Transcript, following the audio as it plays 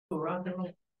Rock and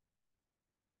roll.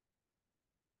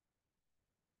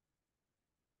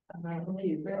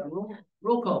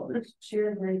 Roll call, please.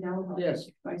 Chair Redevelopment. Yes.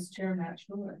 Vice Chair Matt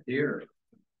Schuler. Here.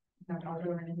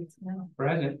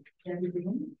 Present. Debbie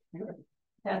Green. Here.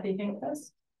 Kathy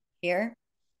Hinkes. Here.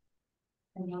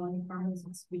 And Melanie Farmers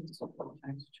and Sweet.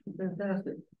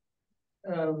 Fantastic.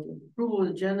 Approval of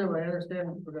the agenda, I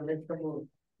understand for the next couple of.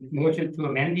 Motion to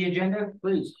amend the agenda?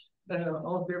 Please,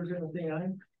 all in favor, say aye.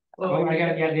 Oh, I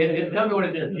got, yeah, tell me what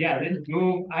it is. Yeah, let's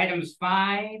move items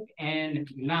 5 and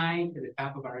 9 to the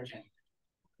top of our agenda.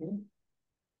 Okay.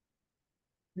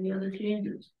 Any other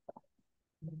changes?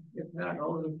 If not,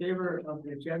 all those in favor of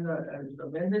the agenda as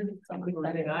amended, somebody will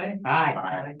say aye.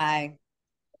 Aye. Aye.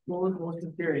 Opposed,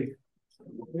 motion carried.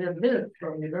 We have minutes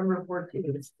from November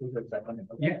 14th.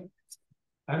 Yeah.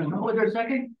 I don't know. Was there a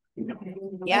second?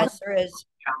 Yes, there is.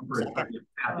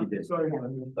 Sorry.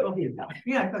 Okay.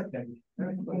 Yeah, I thought that.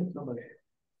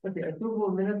 Okay, approval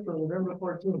of minutes from November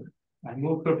 14th. I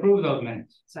move to approve those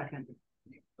minutes. Second.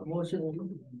 A motion,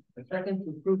 a second to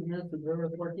approve minutes of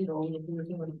November 14th. All in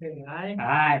favor, say aye.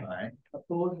 Aye.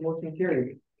 Opposed, motion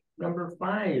carried. Number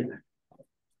 5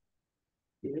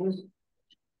 is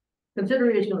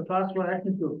consideration of possible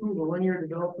action to approve a one-year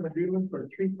development agreement for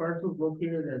 3 parcels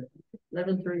located at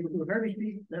 1132 Harvey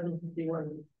Street,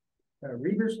 1151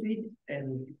 Reaver Street,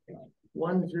 and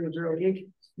 1008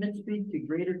 Smith Street to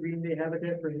Greater Green Bay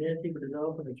Habitat for Humanity for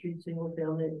development of 3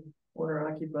 single-family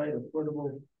owner-occupied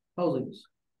affordable housings.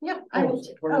 Yep,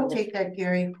 I'll take that,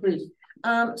 Gary. Please.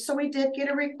 So we did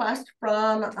get a request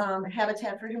from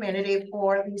Habitat for Humanity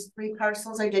for these 3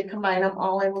 parcels. I did combine them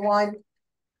all in one.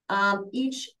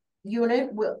 Each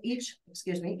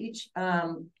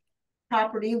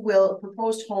property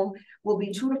proposed home will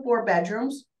be 2 to 4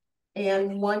 bedrooms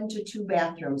and 1 to 2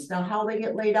 bathrooms. Now, how they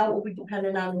get laid out will be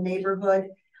dependent on the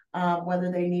neighborhood, whether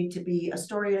they need to be a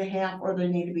story and a half or they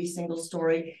need to be single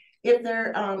story. If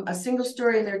they're a single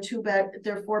story and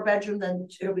they're 4 bedroom, then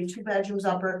it'll be 2 bedrooms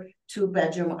upper, 2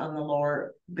 bedroom on the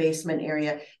lower basement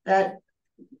area. That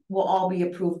will all be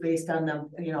approved based on them,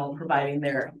 providing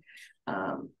their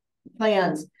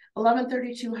plans.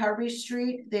 1132 Harvey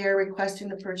Street, they're requesting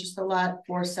to purchase the lot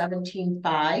for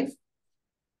 $17,500.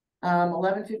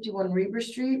 1151 Reaver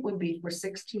Street would be for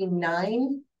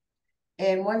 $16,900.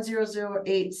 And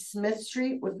 1008 Smith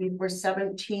Street would be for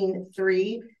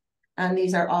 $17,300. And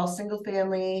these are all single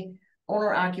family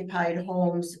owner occupied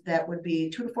homes that would be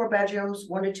 2 to 4 bedrooms,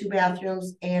 1 to 2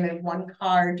 bathrooms, and a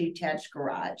 1-car detached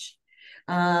garage.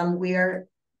 We are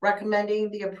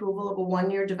recommending the approval of a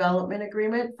 1-year development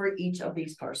agreement for each of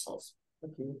these parcels.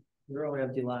 Okay, they're all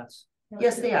empty lots.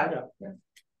 Yes, they are. Yeah.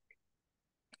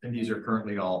 And these are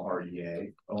currently all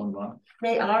RDA owned lots?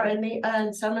 They are, and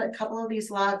a couple of these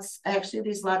lots, actually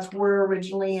these lots were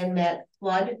originally in that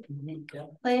flood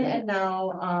plain, and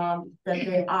now that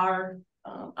they are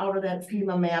out of that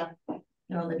FEMA map,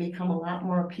 they become a lot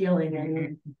more appealing,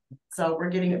 and so we're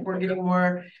getting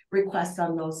more requests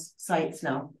on those sites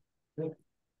now.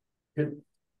 Good.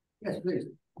 Yes, please.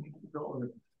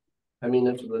 I mean,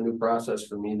 this is a new process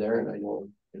for me there, and I know,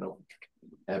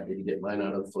 happy to get mine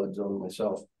out of the flood zone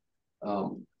myself,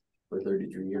 for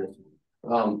 33 years.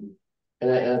 And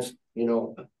as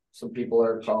some people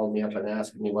are calling me up and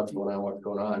asking me what's going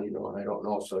on, and I don't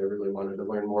know. So I really wanted to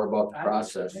learn more about the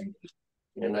process.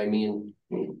 And I mean,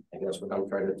 I guess what I'm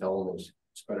trying to tell them is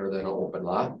it's better than an open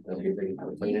lot. And you've been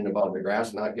complaining about the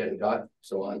grass not getting cut,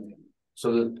 so on.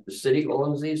 So the city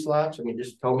owns these lots. I mean,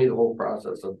 just tell me the whole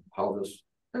process of how this.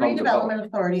 The Redevelopment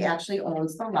Authority actually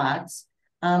owns the lots.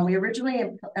 We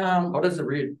originally how does the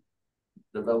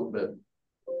redevelopment?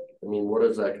 I mean, what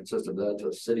does that consist of? That's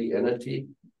a city entity?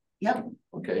 Yep.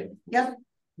 Okay. Yep.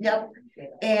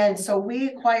 And so we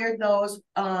acquired those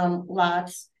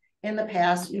lots in the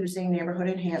past using neighborhood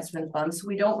enhancement funds. So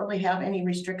we don't really have any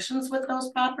restrictions with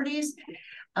those properties.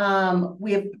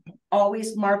 We have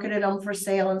always marketed them for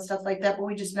sale and stuff like that, but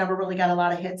we just never really got a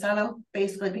lot of hits on them,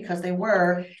 basically because they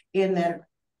were in the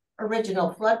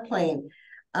original floodplain.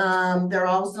 They're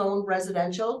all zoned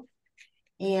residential.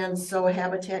 And so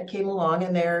Habitat came along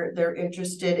and they're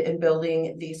interested in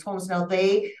building these homes. Now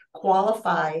they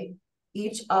qualify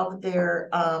each of their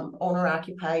owner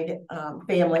occupied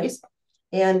families,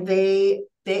 and they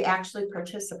actually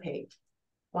participate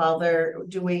while they're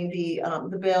doing the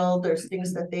build. There's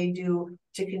things that they do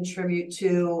to contribute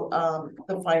to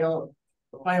the final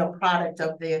product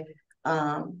of the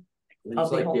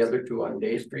It's like the other 2 on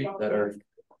Day Street that are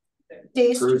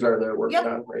Day crews are there working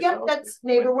on right now. That's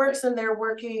NeighborWorks, and they're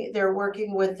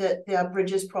working with the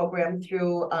Bridges program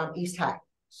through East High.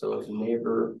 So is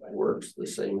NeighborWorks the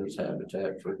same as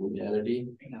Habitat for Humanity?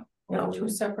 No, Two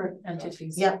separate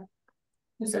entities. Yep,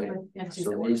 Two separate entities.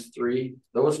 So these three,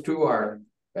 those two are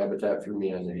Habitat for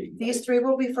Humanity. these three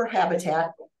will be for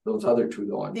Habitat, Those other two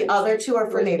though. I the think. other two are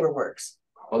for NeighborWorks.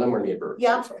 Oh, them are neighbors.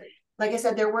 Yeah. Like I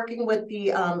said, they're working with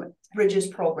the Bridges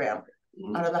program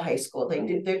Mhm. out of the high school.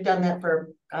 They've done that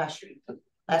for, gosh,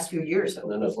 last few years.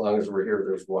 And then as long as we're here,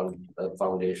 there's one,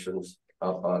 foundations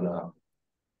up on,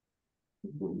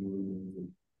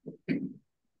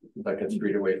 Second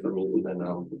Street away from me, and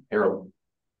then, Harold.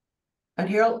 And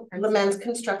Harold Lemen's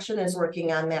Construction is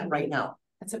working on that right now.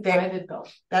 It's a They- private bill.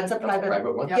 That's a That's a private,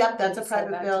 private one, yep, that's a So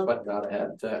private that's- build. but not a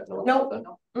Habitat, no. Nope. nothing?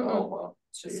 Mm-mm. Oh, wow.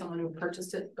 It's just someone who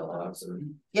purchased it, built Well, it. that's-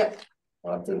 Yep,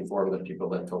 I'll have to inform the people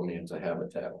that told me it's a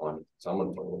Habitat one.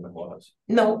 Someone told them it was.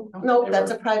 no,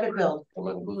 that's a private build.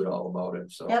 Someone glued all about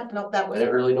it, so. Yep, no, that I was,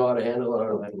 didn't really know how to handle it,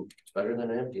 other than it's better than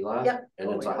an empty lot. Yep.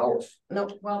 And it's a house. no,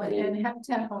 Well, and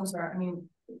Habitat homes are, I mean,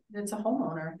 it's a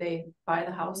homeowner. They buy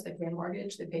the house, they pay a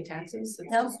mortgage, they pay taxes.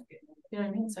 It's Yep. just- You know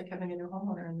what I mean? It's like having a new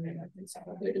homeowner in the neighborhood.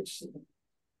 I think it's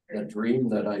a dream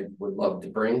that I would love to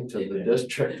bring to the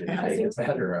district and make it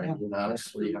better. I mean,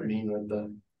 honestly, I mean, with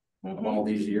the, mhm, all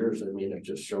these years, I mean, it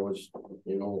just shows,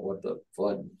 you know, what the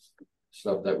flood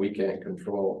stuff that we can't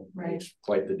control. Right. Makes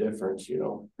quite the difference, you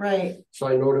know? right, So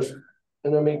I noticed,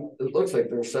 and I mean, it looks like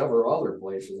there's several other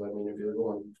places. I mean, if you're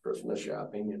going Christmas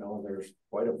shopping, you know, there's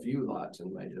quite a few lots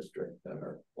in my district that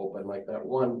are open like that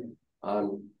one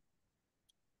on.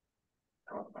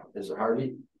 Is it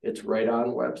Harvey? It's right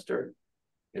on Webster.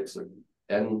 It's a,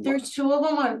 and there's two of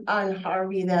them on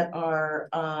Harvey that are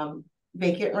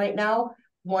vacant right now.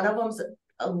 One of them's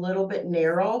a little bit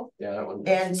narrow. yeah, that one.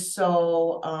 And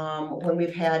so, when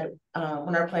we've had,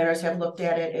 when our planners have looked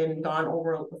at it and gone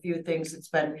over a few things,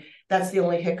 that's the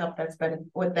only hiccup that's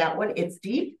been with that one. It's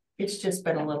deep, it's just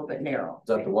been a little bit narrow.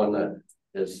 Is that the one that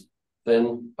is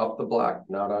thin up the block,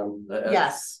 not on the edge?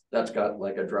 Yes, That's got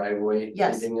like a driveway.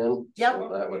 Yes. leading in? Yep. So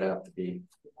that would have to be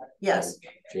yes,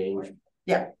 changed.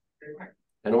 Yeah.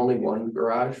 And only one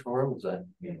garage for them, is that?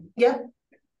 yeah,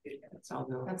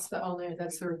 That's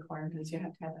the requirement, is you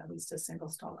have to have at least a single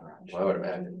stall garage. Well, I would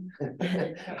imagine.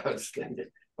 I was thinking,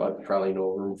 but probably no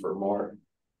room for more.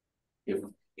 If,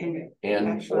 and,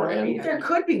 there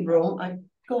could be room.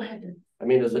 Go ahead. I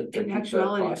mean, is it to In keep that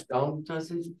actuality, cost down?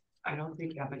 Doesn't, I don't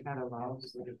think Habitat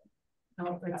allows.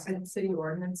 No, it's in city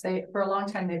ordinance. For a long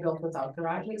time, they built without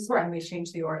garages, and we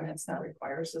changed the ordinance that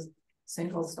requires a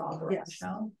single stall garage Yes.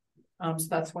 now. So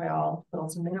that's why all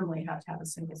builds minimally have to have a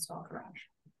single stall garage.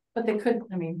 But they could,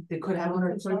 I mean, They could have one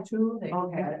or two. They-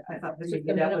 Okay, I thought It's maybe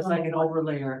just that was like an minimum.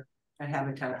 overlayer at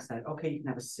Habitat said, okay, you can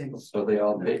have a single. So they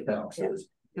all pay taxes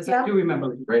Cause I do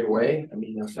remember. right away? I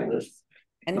mean, that's in this.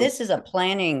 And this is a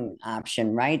planning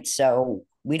option, right? So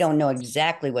we don't know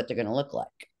exactly what they're gonna look like.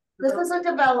 This is a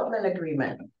development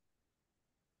agreement.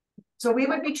 So we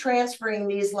would be transferring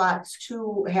these lots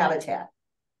to Habitat.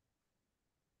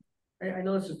 I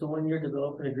know this is the 1-year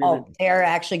development Oh, agreement. they're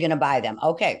actually gonna buy them.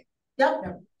 Okay.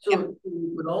 Yep, So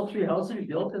would all 3 houses be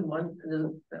built in one,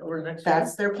 or the next? year?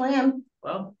 that's their plan.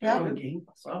 Wow. Yeah.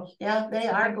 Wow. Yeah, they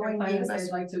are going. They'd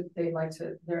gangbusters. like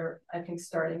to, they're, I think,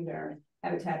 starting their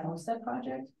Habitat Homestead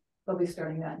project. They'll be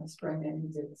starting that in the spring, and he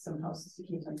did some houses to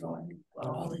keep them going.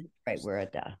 Wow. Right, we're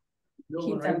at the,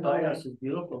 Building Keep right them by going. us is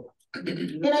beautiful.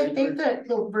 And I think that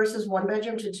the versus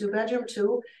 1-bedroom to 2-bedroom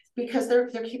too, because they're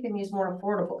keeping these more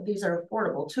affordable. These are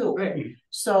affordable too. Right.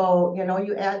 So, you know,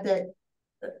 you add that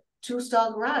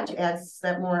 2-stall garage adds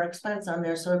that more expense on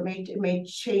there, so it may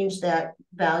change that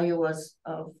value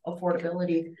of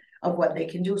affordability of what they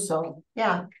can do, so,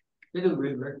 yeah, They do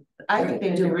great work. I think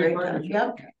they do a great job, partnership.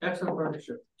 yep. Excellent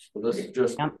partnership. So this is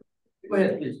just Yep. Go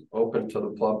ahead, please. open to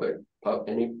the public,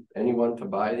 anyone to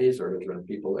buy these, or is there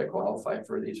people that qualify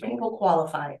for these? homes? People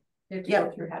qualify, They have to Yep.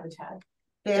 go through Habitat.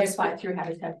 they They have, apply through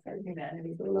Habitat for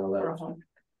Humanity So now for a that, home.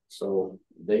 so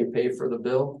they pay for the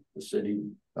bill, the city,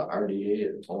 the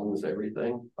RDA owns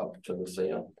everything up to the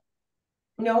sale.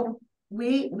 no,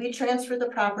 we transfer the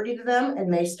property to them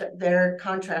and their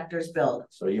contractors build.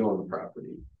 So you own the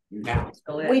property. You Now.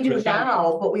 We do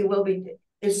now, but we will be,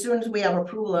 as soon as we have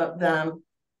approval of them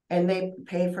and they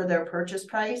pay for their purchase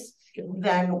price,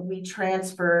 then we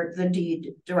transfer the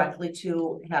deed directly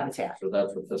to Habitat. So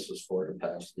that's what this is for, to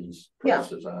pass these Yeah.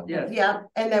 prices on. Yeah. Yeah,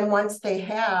 and then once they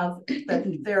have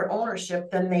their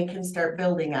ownership, then they can start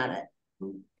building on it.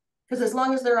 Cause as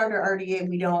long as they're under RDA,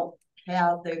 we don't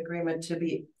have the agreement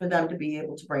for them to be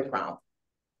able to break ground.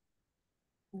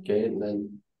 Okay, and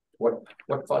then what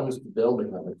funds the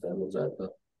building of it then, is that the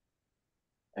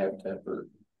Habitat for?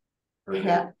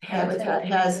 Habitat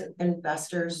has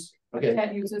investors. Okay,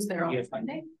 Habitat uses their own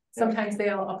funding. Sometimes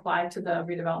they'll apply to the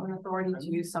redevelopment authority to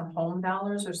use some home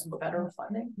dollars or some federal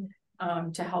funding.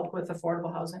 To help with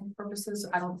affordable housing purposes.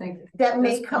 I don't think. That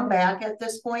may come back at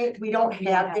this point. They don't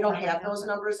have those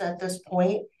numbers at this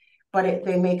point. But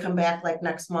they may come back like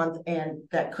next month, and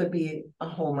that could be a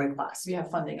home request. We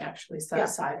have funding actually set Yeah.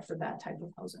 aside for that type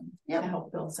of housing. Yeah. To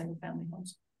help build single family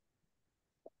homes.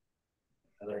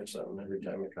 I learn something every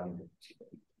time I come.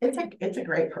 It's a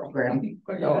great program.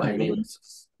 No, I mean,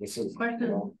 this is, you Question.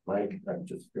 know, Mike, I'm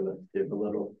just gonna give a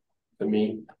little, to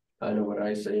me, I know what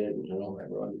I say, and you know,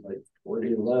 everyone's like, where do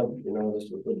you live? You know, this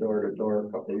was the door to door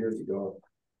a couple of years ago.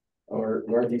 Or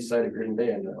northeast side of Green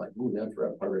Bay, and they're like, ooh, that's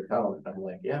rough part of town. And I'm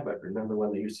like, yeah, but remember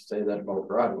when they used to say that about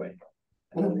Broadway?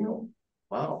 And then they go,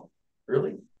 wow,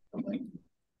 really? I'm like,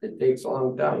 it takes a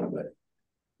long time, but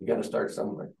you gotta start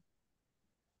somewhere.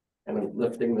 And I'm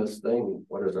lifting this thing,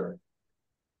 what is our?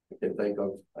 I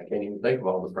can't even think of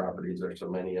all the properties, there's so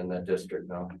many in that district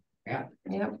now. Yep.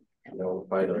 You know,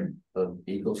 by the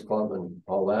Eagles Club and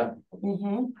all that.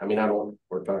 I mean,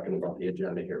 we're talking about the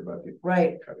agenda here, but we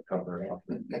Right. try to cover it all.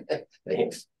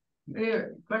 Thanks. Yeah,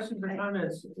 questions or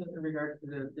comments in regard to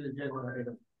the agenda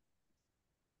item?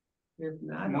 If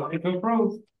not, Motion to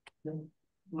approve.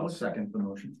 I'll second the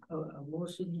motion. a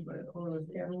motion by Alderman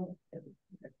Campbell, and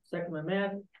second by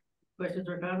Matt. Questions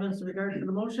or comments in regard to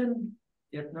the motion?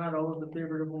 If not, all those in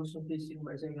favor of the motion, please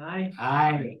signify by saying aye.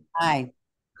 Aye. Aye.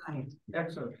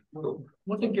 Excellent.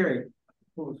 Motion carried.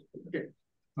 Okay.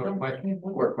 More question?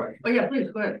 More question. Oh, yeah, please,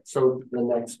 go ahead. So the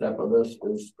next step of this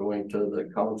is going to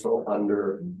the council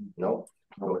under, no,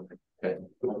 okay.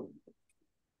 Or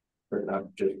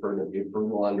not just for the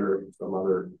approval under some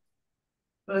other,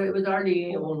 It was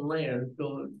already on land,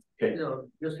 so, okay, you know,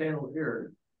 just handle it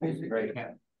here. right,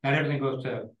 Yeah, not everything goes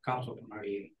to council from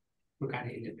RDA. We're kind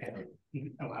of independent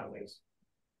in a lot of ways.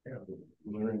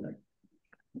 learn that.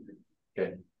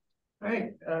 Okay, All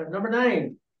right, number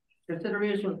 9,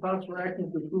 consideration of possible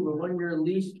action to approve a 1-year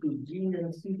lease to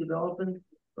GNC Development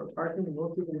for parking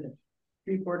located in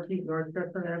 314 North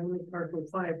Chestnut Avenue, parcel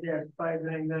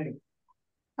 5-599.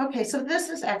 Okay, so this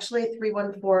is actually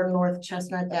 314 North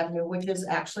Chestnut Avenue, which is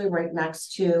actually right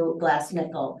next to Glass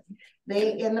Nickel.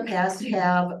 They in the past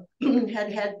have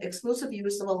had exclusive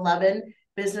use of 11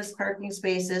 business parking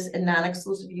spaces and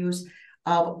non-exclusive use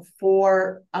of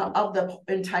 4 of the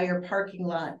entire parking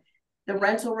lot. The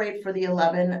rental rate for the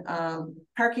 11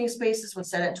 parking spaces was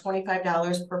set at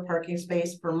 $25 per parking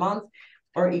space per month,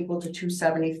 or equal to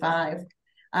 $275.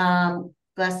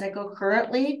 Glass Nickel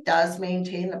currently does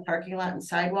maintain the parking lot and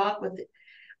sidewalk with,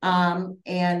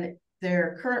 and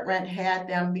their current rent had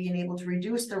them being able to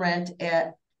reduce the rent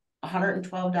at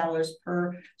 $112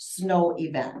 per snow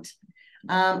event.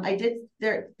 They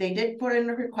did put in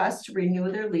a request to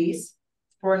renew their lease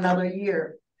for another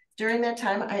year. During that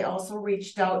time, I also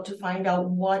reached out to find out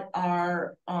what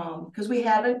our, because we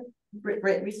haven't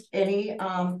written any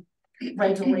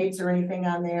rental rates or anything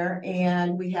on there,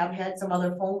 and we have had some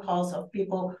other phone calls of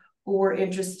people who were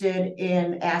interested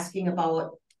in asking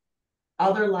about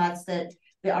other lots that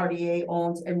the RDA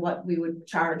owns and what we would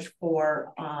charge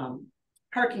for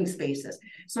parking spaces.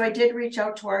 So I did reach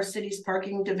out to our city's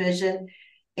parking division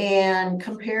and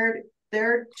compared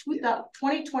their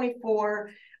 2024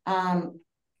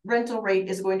 rental rate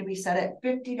is going to be set at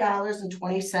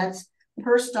 $50.20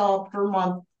 per stall per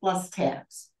month plus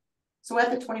tax. So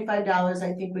at the $25,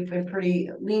 I think we've been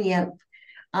pretty lenient.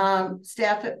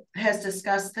 Staff has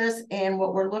discussed this, and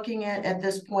what we're looking at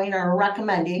this point, or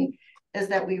recommending, is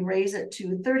that we raise it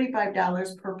to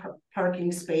 $35 per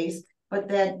parking space, but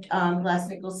that Glass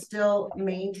Nickel still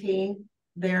maintain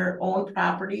their own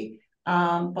property,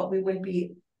 but we wouldn't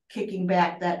be kicking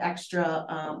back that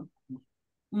extra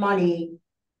money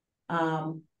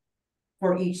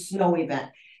for each snow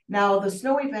event. Now, the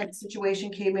snow event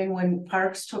situation came in when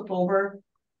Parks took over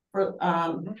for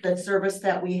the service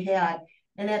that we had.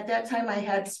 And at that time, I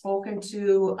had spoken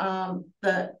to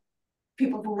the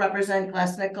people who represent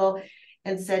Glass Nickel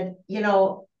and said, you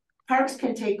know, Parks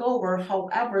can take over,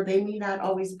 however, they may not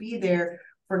always be there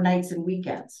for nights and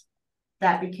weekends.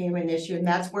 That became an issue, and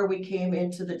that's where we came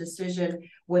into the decision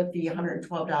with the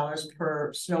 $112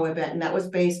 per snow event, and that was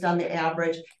based on the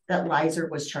average that Lizer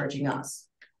was charging us.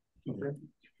 Okay.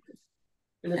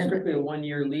 And it's strictly a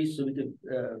 1-year lease, so we could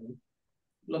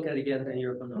look at it again a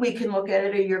year from now. We can look at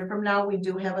it a year from now. We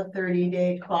do have a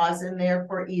 30-day clause in there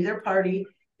for either party.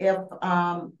 If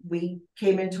we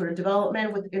came into a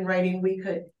development in writing, we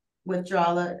could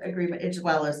withdraw the agreement as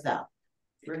well as that.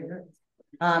 Very good.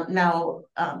 Now,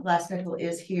 Glass Nickel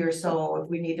is here, so if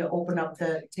we need to open up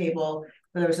the table,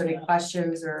 if there's any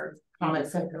questions or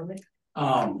comments.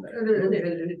 Let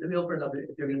me open it up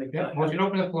if you're gonna make. Yeah, motion to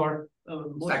open the floor.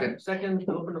 Second,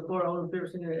 to open the floor, all in favor,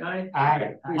 say aye.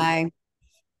 Aye. I,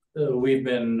 So we've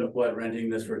been, renting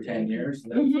this for 10 years?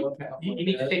 That's what happened. You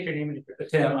need to state your name and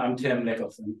address. I'm Tim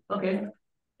Nicholson, Okay,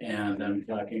 and I'm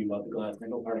talking about the Glass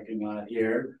Nickel parking lot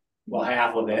here, well,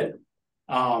 half of it.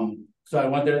 So I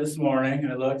went there this morning,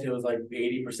 I looked, it was like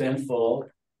 80% full.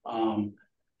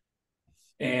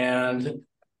 And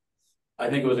I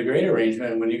think it was a great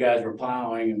arrangement when you guys were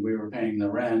plowing and we were paying the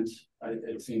rent,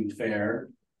 it seemed fair.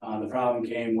 The problem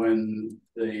came when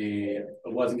it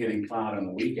wasn't getting plowed on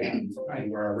the weekends, right?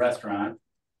 We're a restaurant.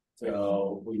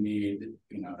 So we need,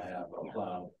 to have a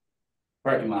plowed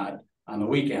parking lot on the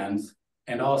weekends.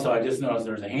 And also I just noticed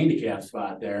there's a handicap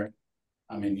spot there.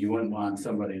 I mean, you wouldn't want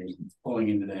somebody pulling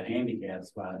into that handicap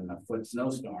spot in a foot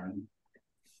snowstorm.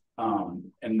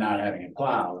 And not having it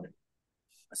plowed.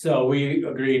 So we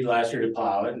agreed last year to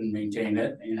plow it and maintain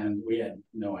it, and we had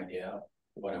no idea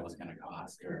what it was gonna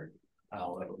cost or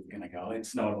how it was gonna go. It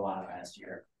snowed a lot last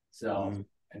year. So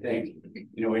I think,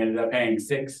 we ended up paying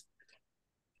 $6,000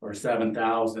 or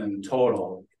 $7,000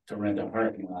 total to rent a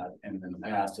parking lot, and in the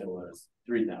past it was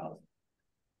 $3,000.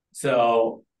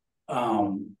 So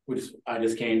I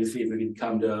just came to see if we could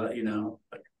come to,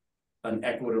 an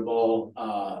equitable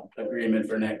agreement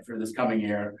for this coming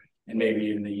year, and maybe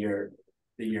even the year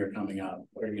coming up,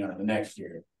 or the next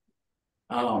year.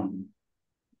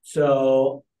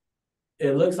 So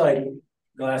it looks like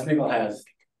Glass Nickel has,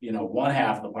 one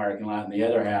half of the parking lot and the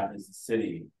other half is the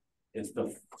city. It's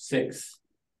the six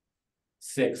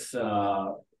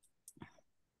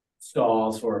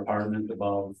stalls for apartments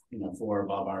above, 4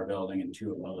 above our building and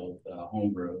 2 above the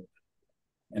homebrew.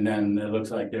 And then it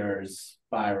looks like there's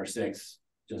 5 or 6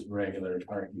 just regular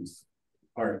parking.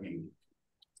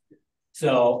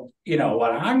 So,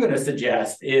 what I'm gonna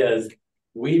suggest is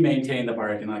we maintain the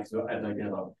parking lot, so I'd like to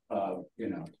have a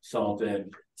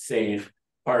salted, safe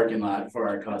parking lot for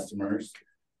our customers.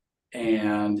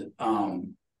 And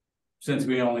since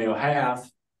we only owe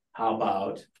half, how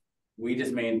about we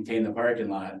just maintain the parking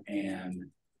lot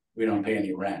and we don't pay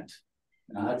any rent?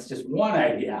 Now that's just one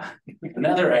idea.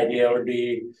 Another idea would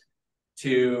be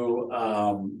to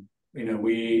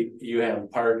you have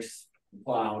parks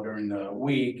plow during the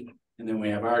week, and then we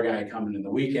have our guy coming in the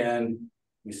weekend.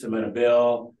 We submit a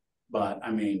bill, but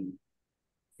I mean,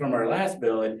 from our last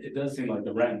bill, it does seem like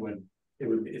the rent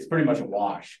it's pretty much a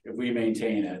wash if we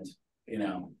maintain it,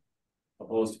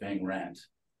 opposed to paying rent.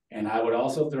 And I would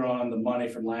also throw on the money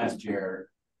from last year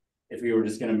if we were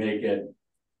just gonna make it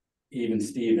even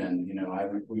Steven,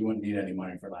 we wouldn't need any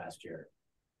money for last year.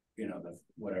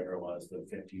 Whatever it was, the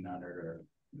 1,500, or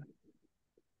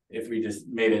if we just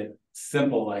made it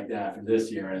simple like that for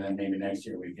this year, and then maybe next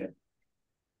year we could.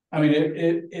 I mean,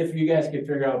 if you guys could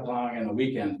figure out plowing on the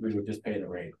weekends, we would just pay the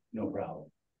rate, no problem.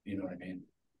 You know what I mean?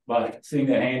 But seeing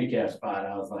that handicap spot,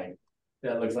 I was like,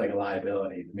 that looks like a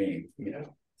liability to me,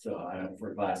 So I don't,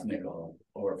 for Glass Nickel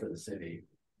or for the city,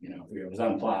 if it was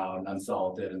unplowed and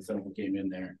unsalted and someone came in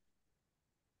there.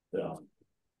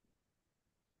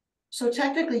 So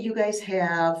technically you guys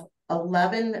have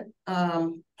 11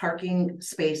 parking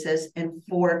spaces and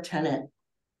 4 tenant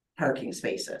parking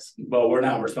spaces. But we're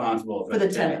not responsible For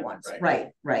the tenant ones,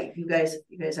 right. You guys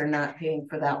are not paying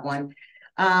for that one.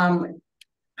 I'm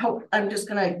just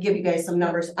gonna give you guys some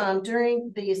numbers.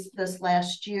 During this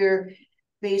last year,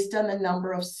 based on the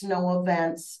number of snow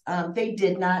events, they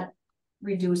did not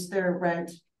reduce their rent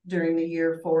during the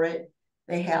year for it.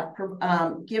 They have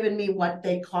given me what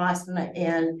they cost,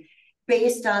 and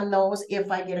based on those, if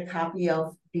I get a copy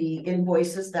of the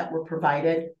invoices that were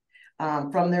provided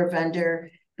from their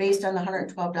vendor, based on the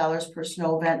 $112 per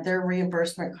snow event, their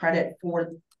reimbursement credit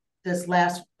for this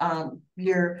last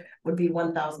year would be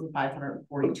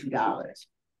 $1,542.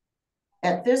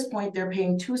 At this point, they're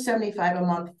paying $275 a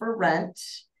month for rent.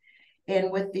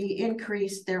 And with the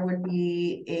increase, there would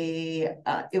be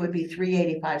it would be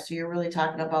 $385. So you're really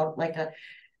talking about like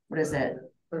what is it?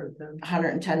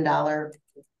 $110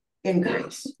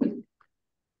 increase.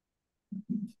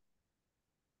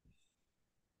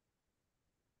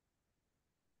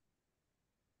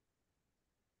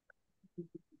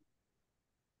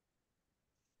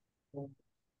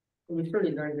 we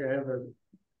certainly going to have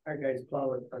our guys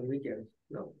plow it on weekends.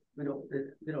 No, we don't,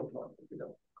 they don't plow it, we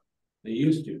don't. They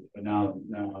used to, but now.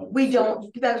 We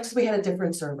don't, that's because we had a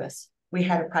different service. We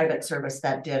had a private service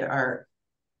that did our,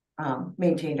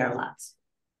 maintained our lots.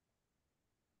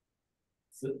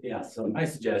 So, yeah, so my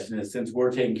suggestion is, since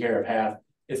we're taking care of half,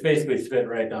 it's basically split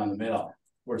right down the middle.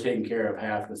 We're taking care of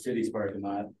half the city's parking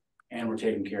lot, and we're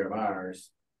taking care of ours,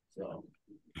 so.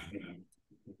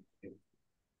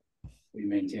 we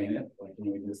maintain it, like,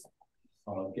 we just,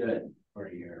 all good for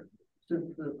a year. So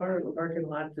the part of the parking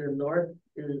lot to the north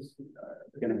is,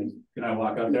 Can I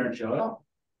walk up there and show it?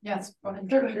 Yes, go ahead.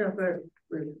 yeah, but,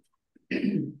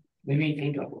 We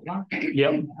maintain the whole lot.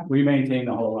 Yep, we maintain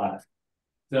the whole lot.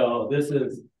 So this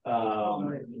is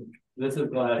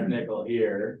glass nickel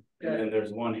here, and then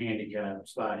there's one handicap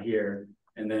spot here,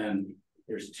 and then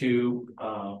there's two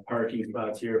parking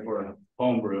spots here for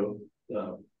homebrew,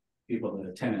 the people,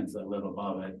 the tenants that live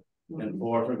above it, and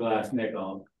 4 for glass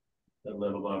nickel that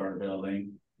live above our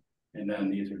building. And then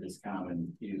these are just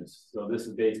common use. So this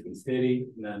is basically city,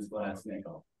 and that's glass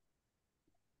nickel.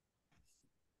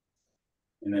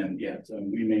 And then, yeah, so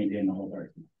we maintain the whole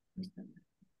parking.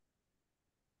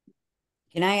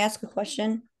 Can I ask a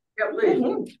question? yeah,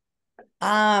 please.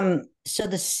 So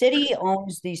the city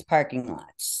owns these parking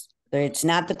lots. It's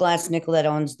not the Glass Nickel that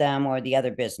owns them or the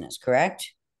other business,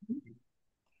 correct?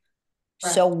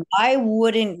 So why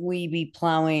wouldn't we be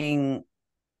plowing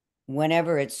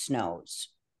whenever it snows?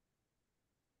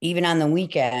 Even on the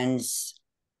weekends,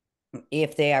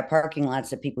 if they are parking lots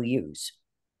that people use?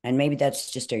 And maybe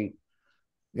that's just a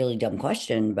really dumb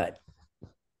question, but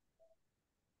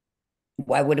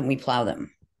why wouldn't we plow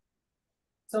them?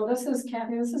 So this is,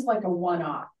 Kathy, this is like a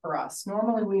one-off for us.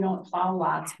 Normally, we don't plow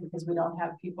lots because we don't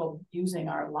have people using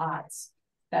our lots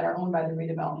that are owned by the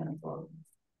redevelopment authority.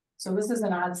 So this is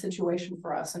an odd situation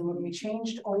for us. And when we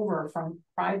changed over from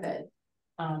private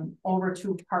over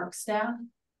to park staff,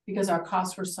 because our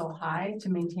costs were so high to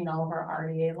maintain all of our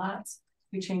RDA lots,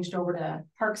 we changed over to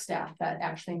park staff that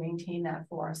actually maintain that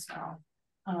for us now.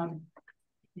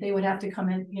 They would have to come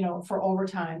in, you know, for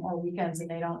overtime or weekends, and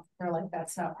they're like,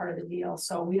 that's not part of the deal.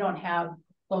 So we don't have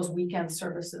those weekend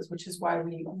services, which is why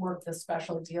we work this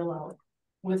special deal out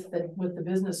with the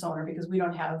business owner, because we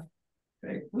don't have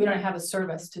a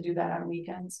service to do that on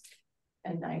weekends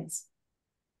and nights.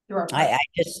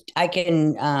 I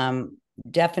can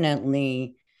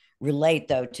definitely relate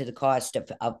though to the cost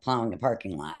of plowing the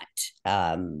parking lot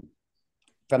from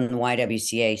the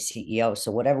YWCA CEO.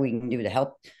 So whatever we can do to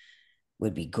help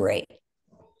would be great.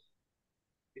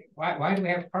 Why do we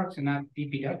have parks and not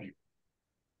DPW?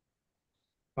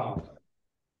 Well,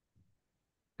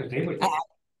 because they would.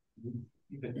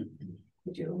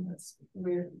 We do, that's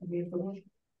weird. We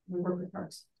work with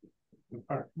parks.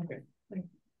 Okay.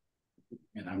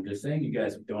 And I'm just saying, you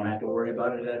guys don't have to worry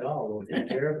about it at all. We'll take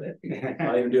care of it.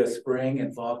 I'll even do a spring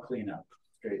and fall cleanup,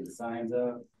 straighten the signs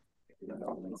up.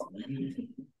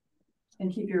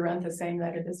 And keep your rent the same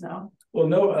that it is now. Well,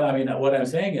 no, I mean, what I'm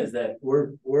saying is that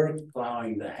we're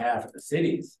plowing the half of the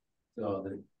cities. So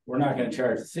we're not gonna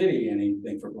charge the city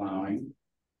anything for plowing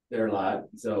their lot,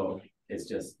 so it's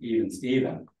just even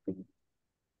Steven.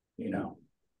 You know,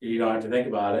 you don't have to think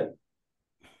about it.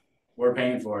 We're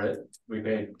paying for it. We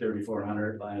paid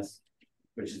 $3,400 last,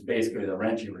 which is basically the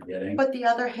rent you were getting. But the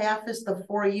other half is the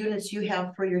 4 units you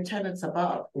have for your tenants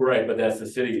above. Right, but that's the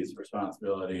city's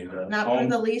responsibility. Not for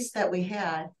the lease that we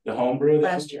had. The homebrew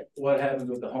last year. What happens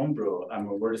with the homebrew? I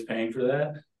mean, we're just paying for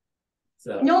that.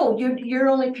 So No, you're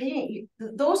only paying,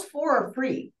 those 4 are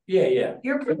free. yeah.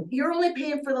 You're only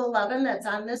paying for the 11 that's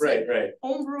on this. Right.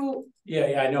 Homebrew.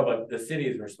 Yeah, I know, but the city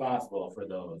is responsible for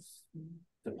those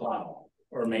to plow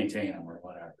or maintain them or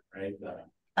whatever, right?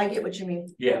 I get what you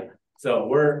mean. Yeah, so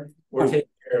we're taking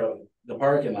care of the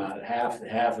parking lot, half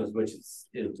is which is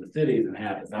the city's and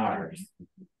half is ours.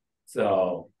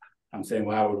 So I'm saying,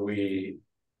 why would we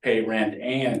pay rent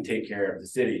and take care of the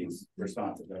city's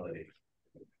responsibility?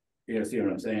 You see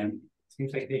what I'm saying?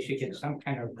 Seems like they should get some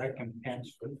kind of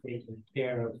recompense for taking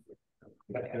care of,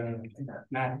 but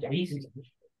not leasing.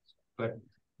 But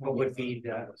what would be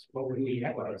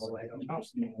equitable? I don't know.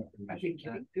 I think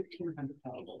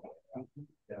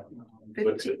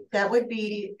 $1,500. That would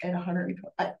be at $100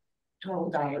 total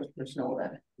dollars per snow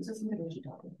event. Is this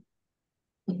 $1,000?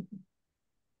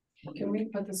 Can we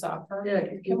put this off? Yeah,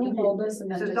 Can we hold this and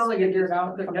then It's just not like it figure is it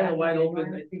out? kind of wide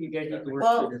open. I think you guys need to work.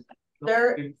 Well, through this.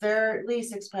 Their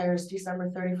lease expires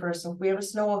December 31st. So if we have a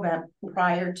snow event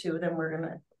prior to, then we're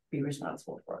gonna be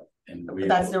responsible for it. And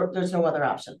But there's no other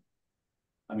option.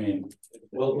 I mean,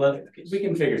 well, we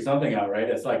can figure something out, right?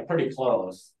 It's like pretty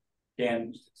close.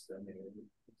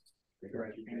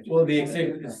 Well, the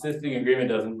existing agreement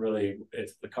doesn't really,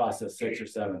 it's the cost of $6,000 or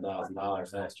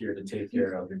 $7,000 last year to take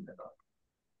care of.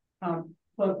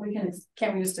 But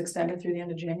can't we just extend it through the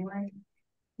end of January?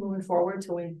 moving forward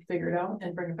till we figure it out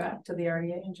and bring it back to the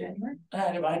RDA in January?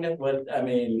 I don't mind it, but I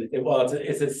mean,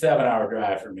 it's a 7-hour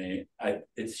drive for me.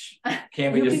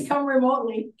 Can't we You just, can come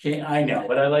remotely. I know,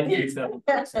 but I like to do stuff.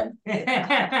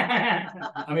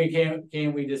 I mean,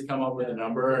 can't we just come up with a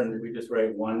number and we just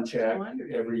write one check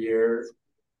every year?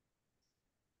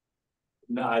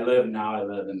 No, I live in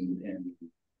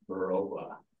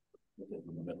Baroba, which is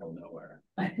in the middle of nowhere.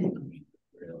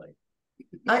 Really.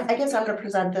 I guess I'm gonna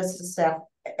present this to staff.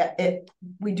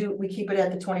 We keep it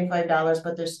at the $25,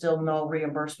 but there's still no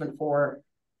reimbursement for.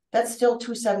 That's still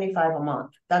 $275 a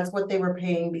month. That's what they were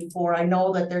paying before. I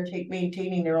know that they're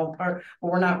maintaining their own part,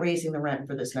 but we're not raising the rent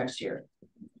for this next year.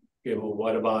 Okay, well,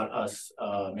 what about us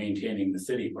maintaining the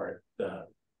city part, the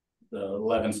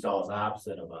 11 stalls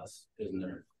opposite of us, isn't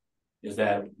there?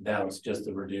 That was just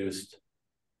a reduced.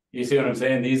 You see what I'm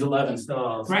saying? These 11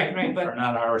 stalls. Right, but. Are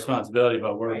not our responsibility,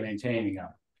 but we're maintaining them.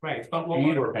 Right, but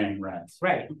And we're paying rents.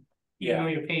 right, you know,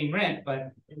 you're paying rent,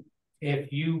 but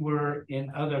if you were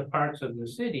in other parts of the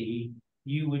city,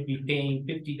 you would be paying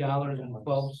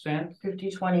 $50.12.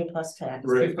 50/20 plus tax.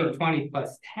 50/20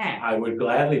 plus tax. I would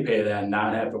gladly pay that and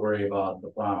not have to worry about the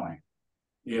plowing.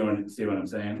 You know, see what I'm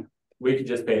saying? We could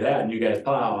just pay that and you guys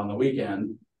plow on the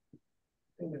weekend.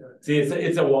 See,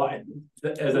 it's a wash.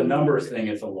 As a numbers thing,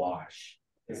 it's a wash.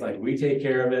 It's like we take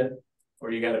care of it,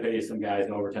 or you gotta pay some guys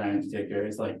overtime to take care of it.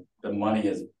 It's like the money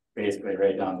is basically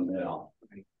right down the middle.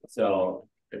 So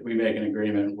if we make an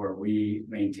agreement where we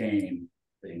maintain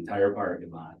the entire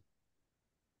parking lot,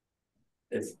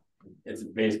 it's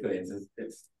basically,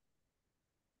 it's,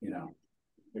 you know,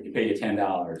 we can pay you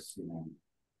 $10, you know.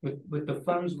 With the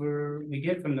funds we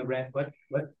get from the rent, where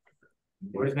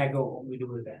does that go? What do we do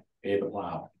with that? Pay the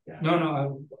plow. Yeah.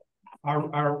 No,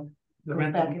 the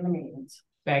rent Back in the maintenance.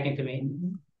 back into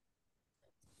maintenance.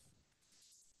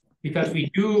 Because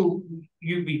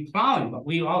you'd be plowing, but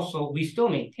we still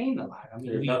maintain the lot. I mean,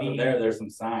 There's nothing there, there's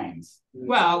some signs.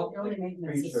 Well, Really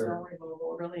maintenance is snow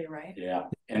removal, really, right? Yeah,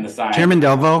 and the sign. Chairman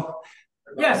Delvo,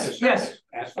 yes,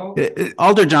 asphalt.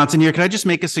 Alder Johnson here. Can I just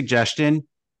make a suggestion?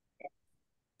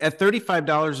 At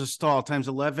 $35 a stall times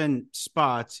 11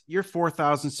 spots, you're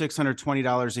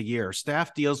 $4,620 a year.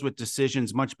 Staff deals with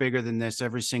decisions much bigger than this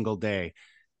every single day.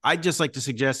 I'd just like to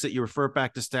suggest that you refer it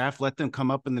back to staff, let them come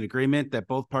up with an agreement that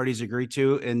both parties agree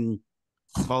to, and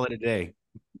call it a day.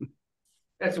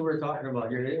 That's what we're talking about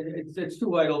here. It's too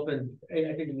wide open.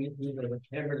 I think we need to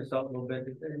hammer this out a little bit,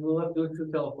 and we'll have to do it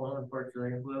through telephone,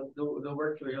 unfortunately. They'll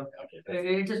work for you.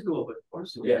 It's just doable.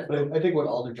 Yeah. But I think what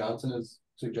Alder Johnson is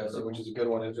suggesting, which is a good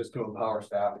one, is just to empower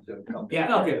staff to come.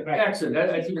 Yeah, Okay, right. excellent.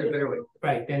 I think there's a better way.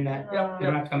 Right, then that, Yeah, you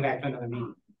don't have to come back to another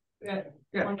meeting. Yeah,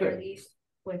 Under good. lease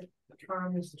with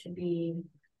terms to be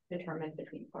determined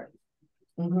between parties.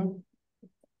 Mhm.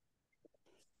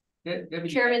 Debbie,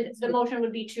 Chairman, the motion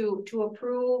would be to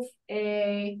approve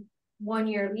a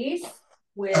 1-year lease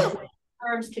with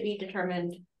terms to be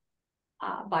determined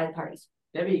by the parties.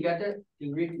 Debbie, you got that?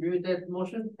 You agree with that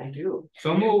motion? I do.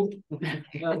 So moved.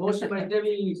 Motion by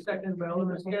Debbie, second by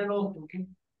Alderman Scannell.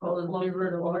 All in favor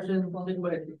of the motion, think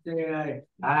by saying aye.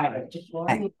 Aye.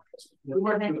 And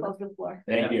then close the floor.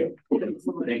 Thank you.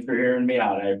 Thanks for hearing me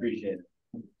out. I appreciate it.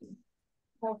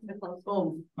 Motion to close.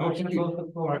 Boom. Motion to close the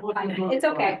floor. It's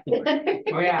okay.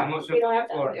 Oh, yeah, motion We to don't have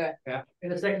the to floor. do it. Yeah.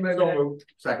 And a second by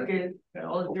Second. Okay,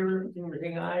 all in favor,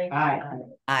 saying aye. Aye.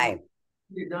 Aye.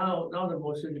 Now the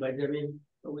motion by Debbie,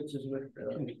 which is with.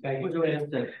 Thank Which you. way is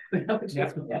that? And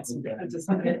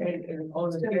all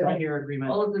in favor- Your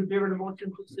agreement. all those in favor of the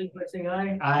motion, please signify by saying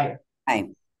aye. Aye.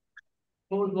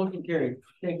 Opposed, motion carried.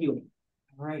 Thank you.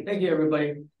 All right. Thank you,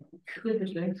 everybody.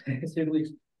 Interesting, to say the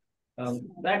least.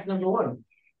 Back number one,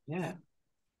 Yeah.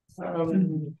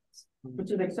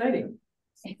 which is exciting.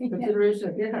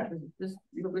 Consideration, yeah,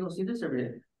 we don't see this every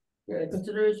day. Yeah,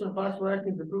 consideration of possible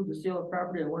action to approve the sale of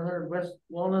property at 100 West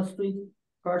Walnut Street,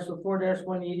 parcel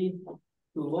 4-180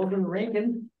 to Logan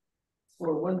Rankin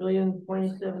for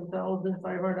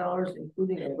 $1,027,500,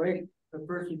 including a right of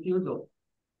first refusal.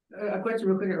 A question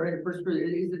real quick, right of first,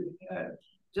 is it,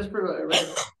 just for the,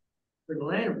 for the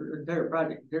land, or their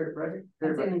project? It's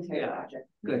an entire project.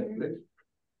 Good.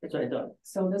 That's what I thought.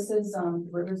 So this is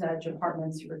River's Edge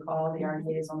Apartments. You recall the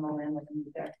RDA is on the land with them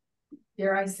there.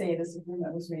 Dare I say, this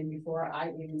agreement was made before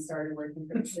I even started working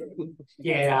for the city.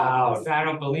 Get out. I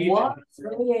don't believe it. What?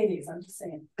 Early 80s, I'm just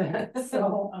saying.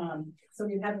 So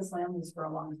we've had this land lease for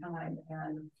a long time,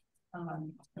 and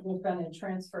we've been in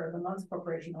transfer of the Munns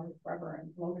Corporation over forever,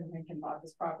 and Logan Rankin bought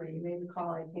this property. You may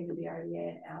recall I came to the RDA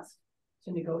and asked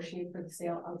to negotiate for the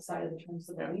sale outside of the terms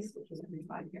of the lease, which was every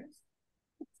 5 years.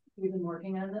 We've been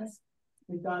working on this.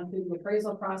 We've gone through the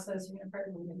appraisal process, the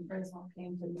appraisal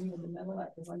came to me in the middle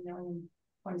at the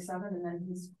 1,027,000, and then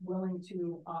he's willing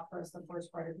to offer us the first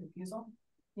right of refusal.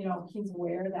 You know, he's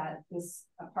aware that this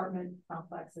apartment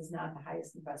complex is not the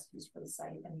highest and best use for the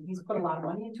site, and he's put a lot of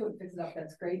money into it, fix it up,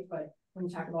 that's great, but when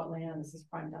you talk about land, this is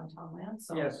prime downtown land,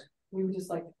 so. Yes. We would just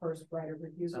like the first right of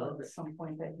refusal Okay. at some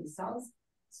point that he sells,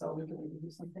 so we could maybe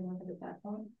do something with it at that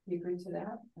point. He agreed to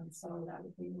that, and so that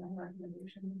would be my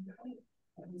recommendation.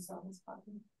 That we sell this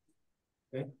property.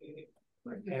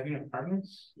 Having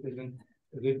apartments isn't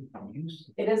a good use.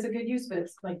 It is a good use, but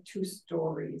it's like 2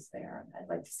 stories there. I'd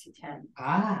like to see 10.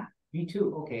 Ah, me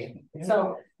too, okay.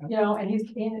 So, you know, and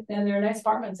they're nice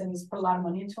apartments, and he's put a lot of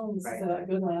money into them. He's Right. a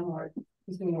good landlord.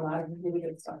 He's doing a lot of really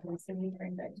good stuff in the city of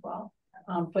Green Bay as well.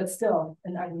 But still,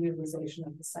 an underutilization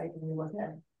of the site when you look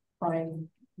at prime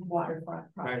waterfront.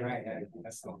 Right,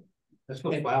 that's wow.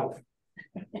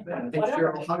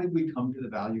 Whatever. How did we come to the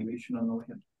valuation on the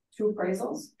land? 2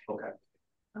 appraisals. Okay.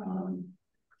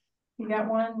 You got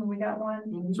one, we got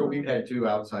one. So we've had 2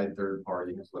 outside third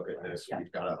parties look at this. Yeah.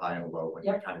 We've got a high and low, and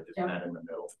Yep. kind of just Yep. met in the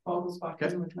middle. Paul was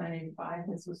walking with 985,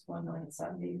 this was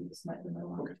 1,070,000, we just met in the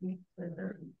middle.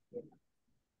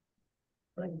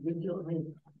 Like, good deal, I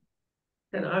mean.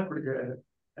 Kind of awkward to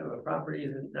have a property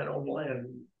and not own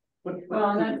land.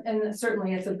 Well, and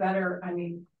certainly it's a better, I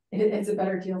mean, it's a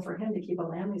better deal for him to keep a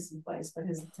land lease in place, but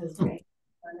his bank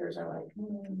lenders are like,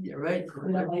 You're right.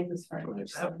 we don't like this very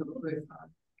much. Absolutely.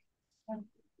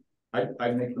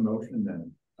 I make the motion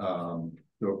then,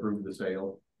 to approve the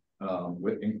sale,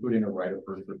 with including a right of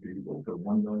first refusal for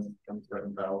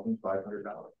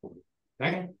 $1,077,500.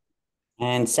 Second.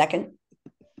 And second,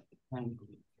 I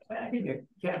think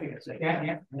Kathy got a second.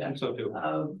 Yeah, I think so too.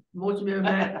 Motion by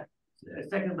Matt,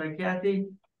 second by Kathy.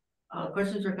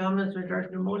 Questions or comments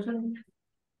regarding the motion?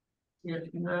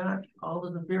 If not, all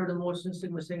those in favor of the motion,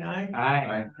 signify by saying aye.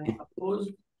 Aye.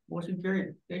 Opposed, motion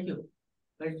carried. Thank you.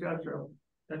 Nice job, Cheryl.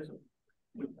 Excellent.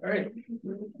 All right.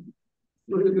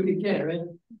 We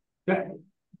can, right?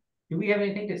 Do we have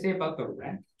anything to say about the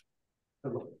rent? I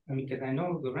mean, because I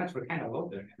know the rents were kind of low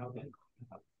there, I know that.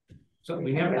 So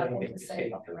we never had anything to say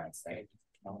about the rents, right?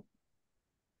 No.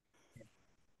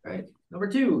 Right, number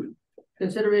 2,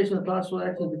 consideration of possible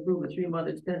action to approve a 3-month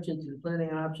extension to the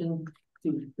planning option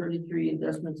to 33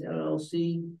 Investments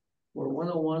LLC for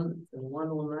 101 and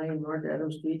 109 North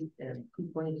Adams Street and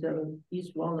 227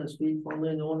 East Walnut Street,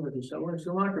 formerly known as the Shovel and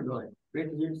Schumacher Building.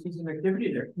 Great to hear to see some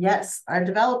activity there. Yes, our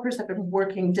developers have been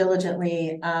working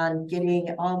diligently on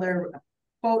getting all their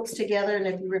quotes together, and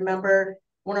if you remember,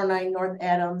 109 North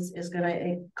Adams is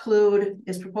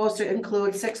proposed to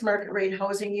include 6 market rate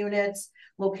housing units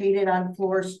located on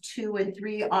floors 2 and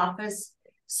 3, office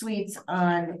suites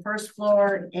on the first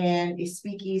floor, and a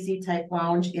speakeasy type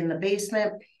lounge in the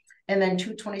basement. And then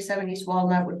 227 East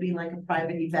Walnut would be like a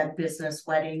private event business,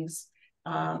 weddings,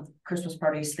 Christmas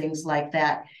parties, things like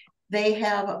that. They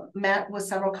have met with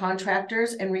several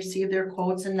contractors and received their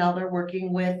quotes, and now they're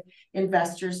working with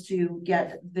investors to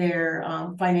get their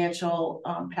financial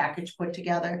package put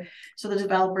together. So the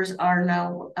developers are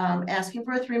now asking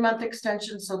for a 3-month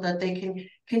extension so that they can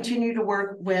continue to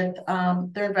work with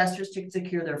their investors to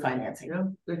secure their financing.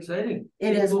 Yeah, exciting.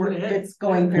 It is, Moving ahead. it's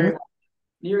going very well.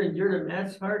 Near and dear to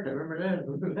Matt's heart, I remember that.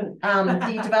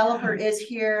 The developer is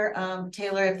here,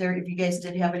 Taylor, if you guys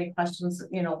did have any questions,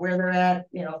 you know, where they're at,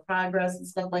 you know, progress and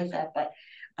stuff like that, but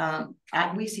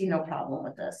we see no problem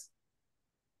with this.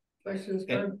 Questions?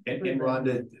 And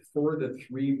Rhonda, for the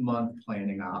 3-month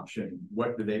planning option,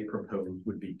 what do they propose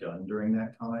would be done during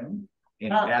that time?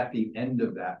 And at the end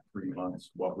of that 3 months,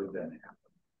 what would then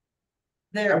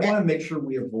happen? I want to make sure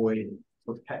we avoid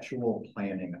perpetual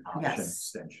planning option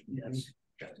extension. Yes.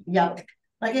 Yep.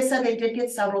 Like I said, they did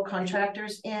get several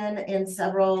contractors in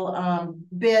several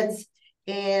bids,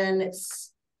 and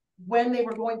when they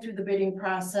were going through the bidding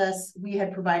process, we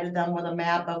had provided them with a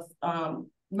map of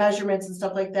measurements and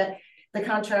stuff like that. The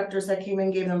contractors that came in,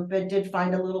 gave them a bid, did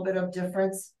find a little bit of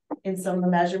difference in some of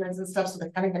the measurements and stuff, so they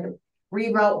kind of had to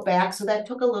reroute back. So that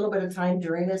took a little bit of time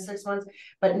during the 6 months,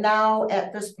 but now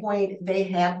at this point, they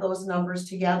have those numbers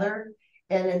together.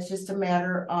 And it's just a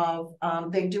matter of,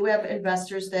 they do have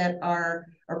investors that are,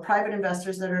 or private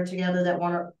investors that are together that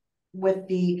want to, with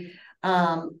the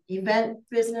event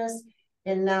business.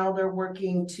 And now they're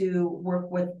working to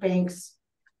work with banks,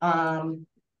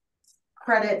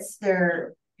 credits,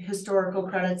 their historical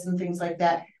credits and things like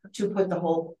that to put the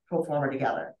whole pro forma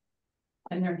together.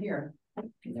 And they're here.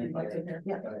 You'd like to hear.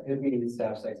 Yeah. It'd be the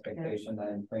staff's expectation that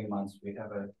in 3 months we'd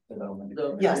have a development.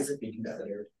 Yes. To be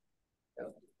considered.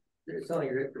 It's not like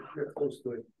you're close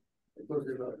to it. Close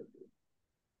to it.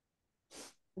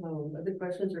 Other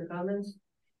questions or comments?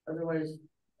 Otherwise,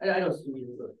 I don't see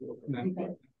you.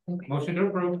 No. Motion to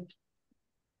approve.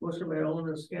 Motion by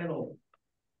Alderman Scannell.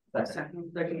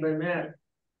 Second by Matt.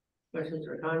 Questions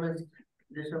or comments?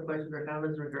 Additional questions or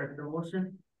comments regarding the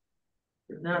motion?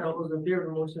 If not, all those in favor of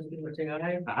the motion, speak by saying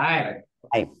aye.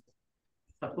 Aye.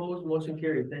 Opposed, motion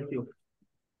carried. Thank you.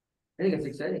 I think it's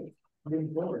exciting.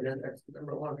 Moving forward, that's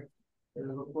number one.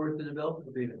 And I look forward to developing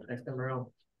the agreement next time around.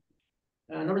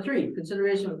 Number three,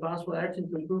 consideration of possible action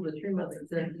to approve a 3-month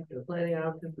extension to the planning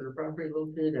option for the property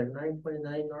located at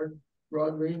 929 North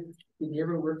Broadway to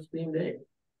NeighborWorks Green Bay.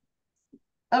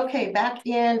 Okay, back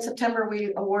in September,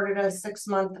 we awarded a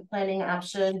 6-month planning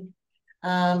option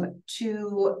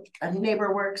to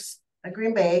NeighborWorks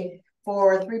Green Bay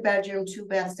for a 3-bedroom,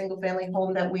 2-bath, single-family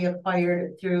home that we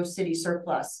acquired through city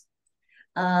surplus.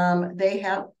 They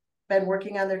have been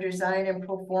working on their design and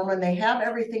pro forma, and they have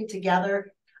everything together.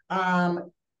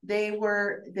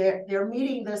 They're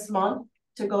meeting this month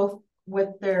to go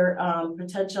with their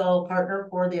potential partner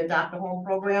for the Adopt a Home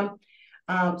program.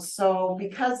 So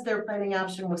because their planning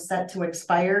option was set to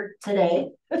expire today,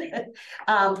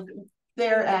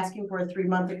 they're asking for a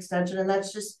 3-month extension, and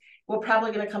that's just, we're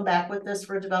probably going to come back with this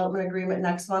for a development agreement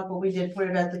next month, but we did put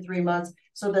it at the 3 months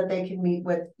so that they can meet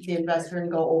with the investor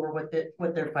and go over with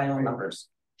their final numbers.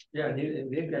 Yeah,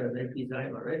 they've got a nice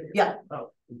design already. Yeah.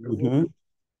 Oh, Mhm.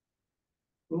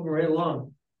 moving right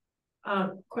along.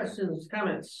 Questions,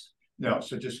 comments? No,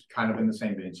 so just kind of in the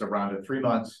same vein. So around a 3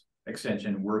 months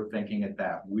extension, we're thinking at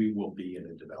that we will be in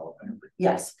a development agreement.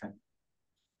 Yes.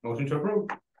 Motion to approve.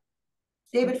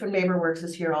 David from NeighborWorks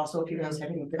is here also if you guys have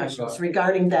any questions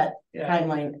regarding that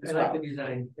timeline I as like well. the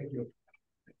design. Thank you.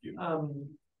 Thank you.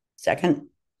 Second.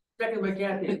 Second by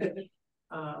Kathy.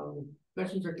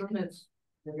 Questions or comments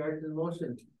in regard to the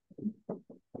motion?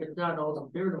 If not, all those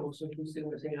in favor of the motion, please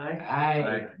signify by saying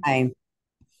aye. Aye.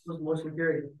 Those motion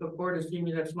carried. Look forward to seeing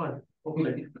you next month.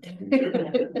 Hopefully.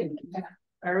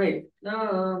 All right,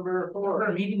 number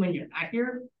 4. Meeting when you're not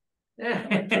here?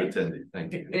 Thank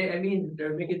you. I mean,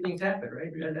 they're making things happen,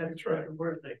 right? That's right.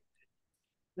 Important thing.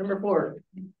 Number 4,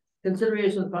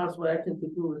 consideration of possible action to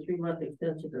approve a 3-month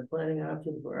extension of planning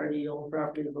option for RD owned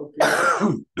property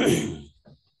located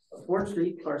 4th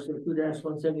Street, parcel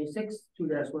 2-176,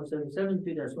 2-177,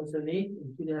 2-178,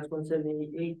 and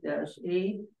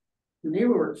 2-178-A to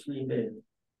NeighborWorks Green Bay.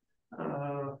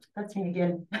 That's me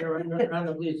again.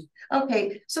 Please.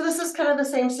 Okay, so this is kind of the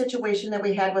same situation that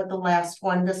we had with the last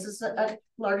one. This is a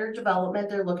larger development.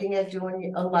 They're looking at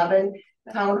doing 11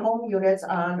 townhome units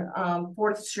on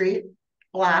 4th Street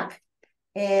block.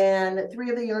 And 3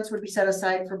 of the units would be set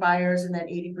aside for buyers, and then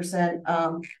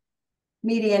 80%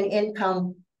 median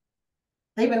income.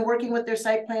 They've been working with their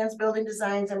site plans, building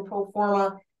designs, and pro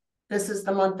forma. This is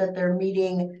the month that they're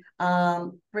meeting,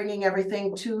 bringing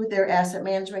everything to their asset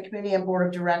management committee and board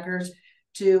of directors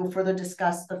to further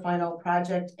discuss the final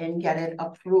project and get it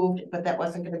approved. But that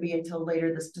wasn't going to be until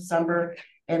later this December,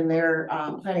 and their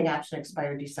planning option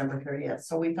expired December 30th.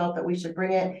 So we felt that we should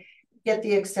bring it, get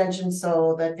the extension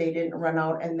so that they didn't run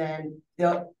out, and then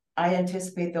I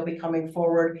anticipate they'll be coming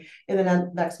forward in the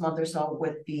next month or so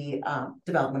with the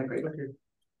development agreement.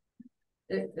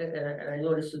 And I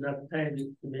know this is not the time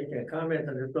to make a comment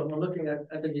on this, but we're looking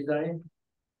at the design.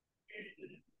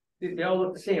 They all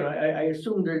look the same. I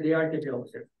assume they are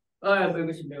developed.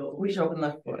 We should open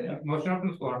the floor. Yeah. Motion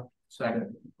open the floor.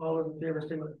 Second. All in favor,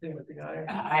 sing with the aye.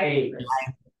 Aye.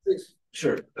 Please,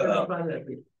 Sure. find that,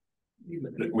 please.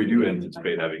 We do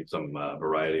anticipate having some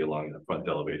variety along the front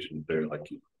elevation there, like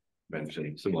you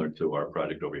mentioned, similar to our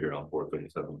project over here on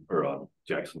 437 or on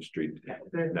Jackson Street.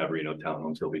 Navarino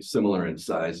townhomes, they'll be similar in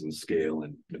size and scale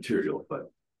and material,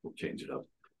 but we'll change it up.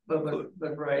 But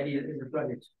variety in the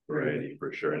projects. Variety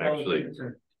for sure. And actually,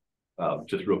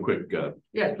 just real quick,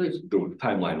 yeah, please. the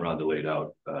timeline Rhonda laid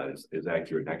out is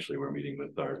accurate. Actually, we're meeting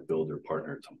with our builder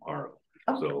partner tomorrow.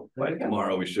 So by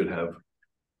tomorrow, we should have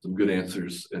some good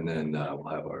answers, and then we'll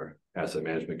have our asset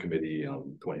management committee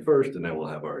on 21st, and then we'll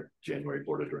have our January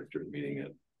board of directors meeting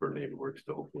for NeighborWorks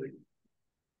to hopefully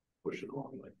push it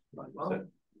along. Like I said,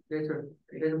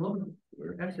 There's a moment.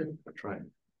 we're trying.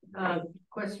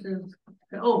 Questions?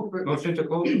 Oh, Motion to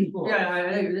close the floor. yeah,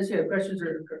 I think this here, questions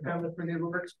or comments for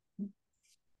NeighborWorks?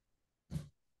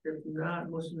 If not,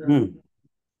 motion.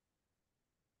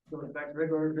 Going back to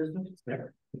regular business.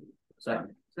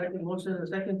 Second motion and a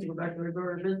second to go back to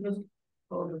regular business.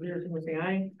 All those in favor, say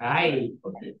aye. Aye.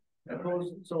 Okay.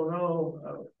 Opposed, so now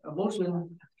a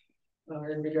motion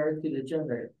in regard to the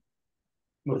agenda.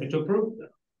 Motion to approve.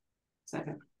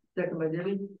 Second. Second by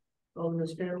Debbie. Alderman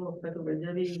Scannell, second by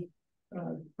Debbie.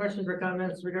 Questions or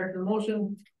comments in regard to the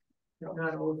motion? If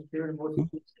not, all those in favor of the motion,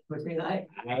 by saying aye.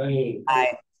 Aye.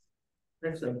 Aye.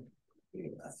 Excellent.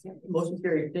 Motion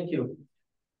carried, thank you.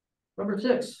 Number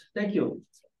 6, thank you.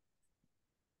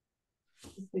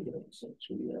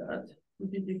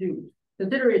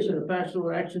 Consideration of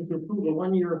possible action to approve a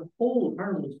 1-year hold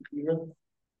harmless agreement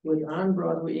with On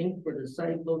Broadway Inc. for the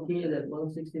site located at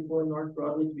 164 North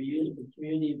Broadway to be used for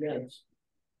community events.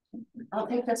 I'll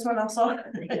take this one also.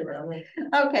 Okay, Ronald.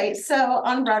 Okay, so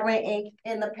On Broadway Inc.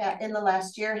 in the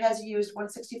last year has used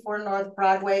 164 North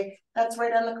Broadway. That's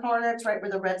right on the corner. It's right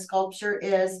where the red sculpture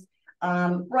is.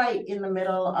 Right in the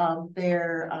middle of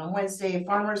their Wednesday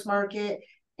farmers market.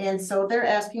 And so they're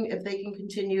asking if they can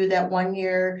continue that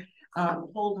 1-year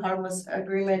hold harmless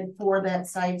agreement for that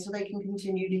site, so they can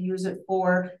continue to use it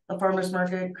for the farmers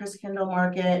market, Chris Kindle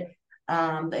Market,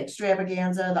 the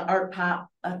extravaganza, the art pop,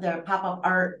 the pop-up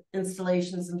art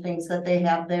installations and things that they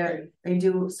have there. They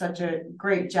do such a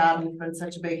great job and been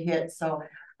such a big hit. So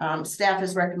staff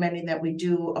is recommending that we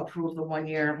do approve the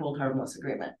 1-year hold harmless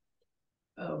agreement.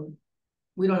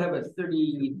 We don't have a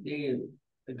 30-day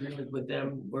agreement with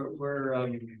them.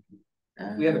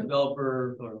 We have a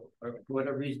developer or for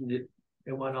whatever reason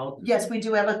they want out. Yes, we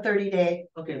do have a 30-day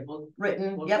Okay, well,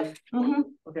 written. we'll Yep.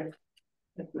 Okay,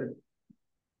 that's good.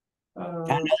 I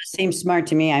know this seems smart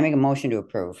to me. I make a motion to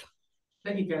approve.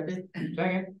 Thank you, Kathy.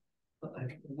 Second.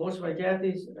 Motion by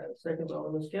Kathy, second by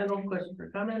Alderman Scannell. Questions or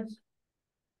comments?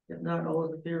 If not, all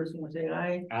those in favor, someone say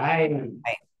aye. Aye.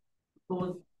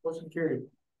 Opposed, motion carried.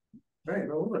 All right,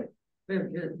 roll it. Very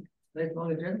good. Nice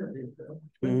long agenda.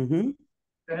 Mm-hmm.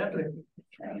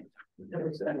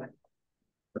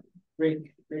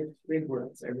 Great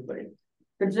work, everybody.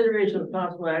 Consideration of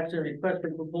possible action, request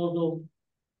for proposal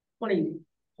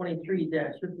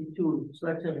 2023-52,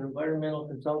 selection of environmental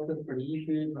consultant for the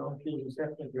EPA brownfield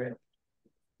assessment grant.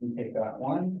 And take that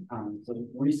one. So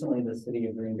recently the city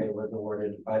of Green Bay was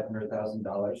awarded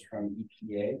 $500,000 from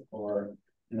EPA for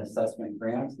an assessment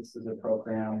grant. This is a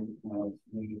program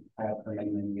we have for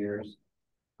many years.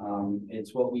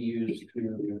 It's what we use to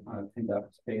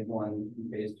conduct phase 1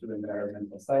 and phase 2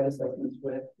 environmental site assessments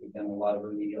with. We've done a lot of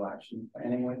remedial action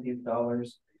planning with these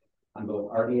dollars on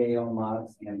both RDA owned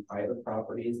lots and private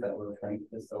properties that we're trying to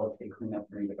facilitate cleanup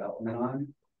and redevelopment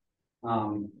on.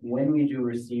 When we do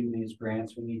receive these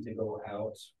grants, we need to go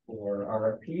out for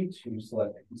RFP to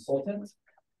select a consultant.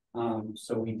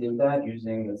 So we did that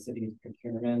using the city's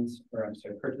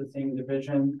purchasing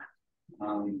division.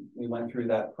 We went through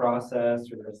that process.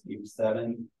 We received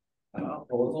 7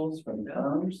 proposals from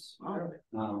firms.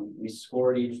 We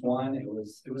scored each one. It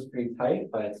was pretty tight,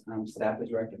 but staff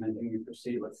is recommending we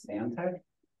proceed with Stantec.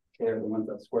 They're the ones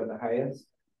that scored the highest.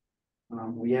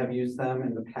 We have used them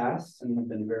in the past and have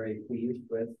been very pleased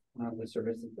with the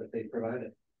services that they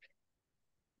provided.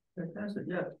 Fantastic,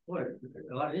 yeah, boy,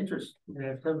 a lot of interest. We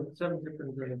have seven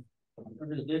different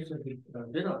organizations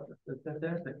bid on it. That's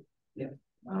fantastic. Yeah.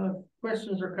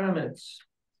 Questions or comments?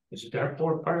 Is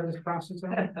Dartboard part of this process?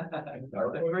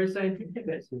 Very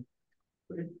scientific.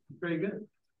 Very good.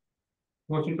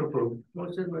 Motion to approve.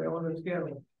 Motion by Alderman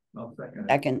Scannell. I'll second.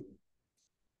 Second.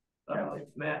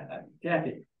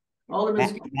 Kathy.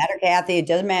 Alderman Matter, Kathy, it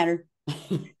doesn't matter.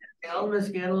 Alderman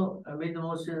Scannell, I made the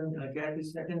motion, Kathy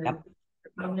seconded. Yep.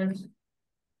 Comments?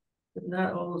 If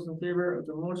not, all those in favor of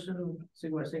the motion,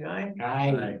 signify by saying aye.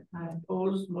 Aye.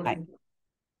 Opposed, motion. Aye.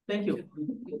 Thank you.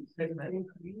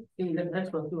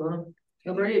 Next one too, huh?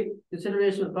 Number 8,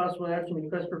 consideration of possible action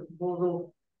request for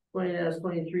proposal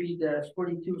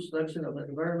 20-23-42, selection of an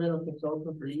environmental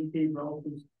consultant for EPA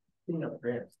brownfield cleanup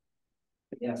grant.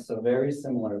 Yeah, so very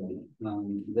similarly,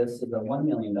 this is a $1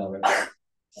 million.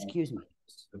 Excuse me.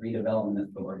 The Redevelopment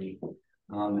Authority.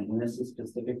 And this is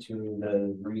specific to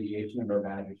the remediation of our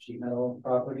battered sheet metal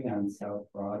property on South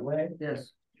Broadway.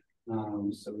 Yes.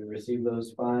 So we received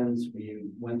those funds. We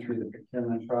went through the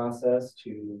procurement process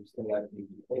to select the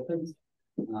consultants.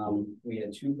 We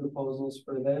had 2 proposals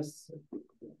for this,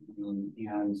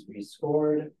 and we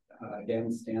scored. Again,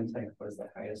 Stantec was the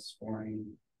highest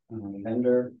scoring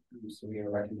vendor, so we are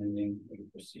recommending we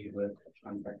proceed with a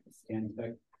contract with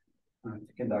Stantec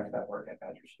to conduct that work at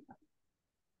battered sheet metal.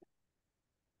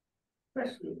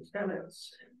 Questions,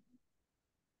 comments?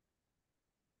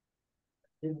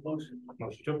 Motion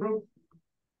to approve.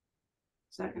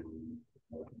 Second.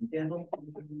 Campbell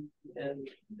and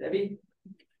Debbie.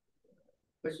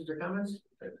 Questions or comments?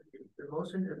 The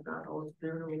motion, if not, all in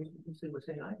favor, we're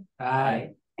saying aye.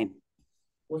 Aye.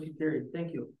 Motion carried.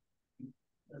 Thank you.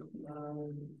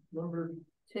 Number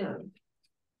 10.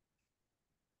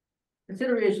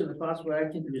 Consideration of possible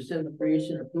action to rescind the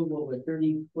creation and approval of a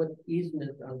 30-foot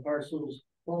easement on parcels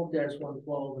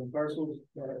 12-112 and parcels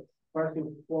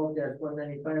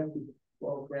 12-195 to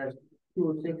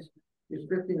 12-206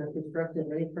 restricting the construction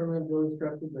of any permanent building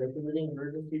structure by permitting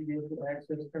emergency vehicle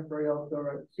access, temporary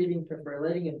outdoor seating, temporary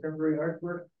lighting, and temporary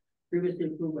artwork previously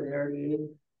approved by the RDA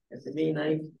at the May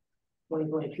 9th,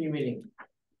 2023 meeting.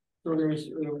 So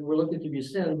we're looking to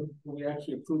rescind when we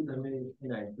actually approved them in May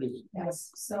 9th, please.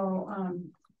 Yes, so,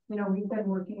 you know, we've been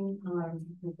working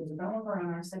with the developer on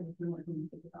our side, we've been working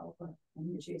with the developer on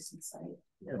the adjacent site,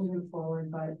 moving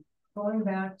forward, but going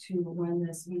back to when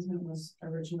this easement was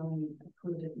originally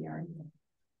approved at the RDA.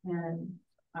 And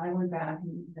I went back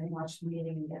and then watched the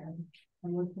meeting again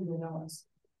and looked through the notes.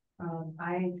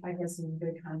 I guess in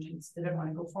good conscience didn't want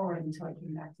to go forward until I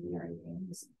came back to the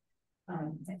RDA.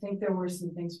 I think there were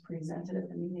some things presented at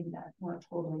the meeting that weren't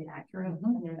totally accurate,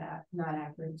 and they're not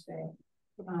accurate today.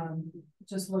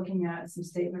 Just looking at some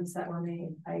statements that were made,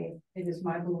 it is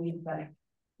my belief that,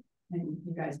 and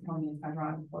you guys tell me if I'm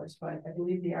wrong, of course, but I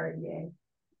believe the RDA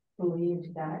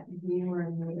believed that we were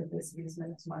in need of this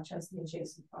easement as much as the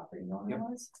adjacent property owner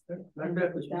was.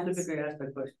 Specifically asked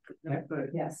that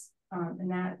question. Yes, and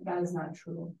that is not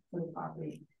true for the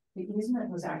property. The easement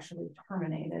was actually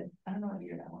terminated. I don't know what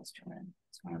year that was terminated.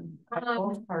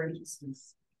 Both parties.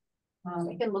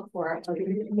 We can look for it.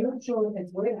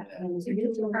 It's way back. It was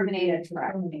Terminated,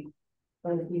 correct.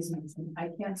 For the easements, and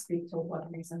I can't speak to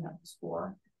what reason that was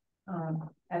for.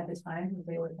 At the time that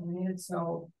they were terminated,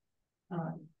 so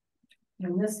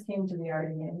when this came to the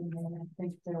RDA, and I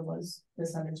think there was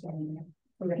this understanding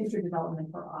for the future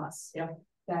development for us,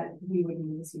 that we would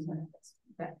need this easement.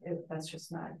 That's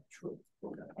just not true.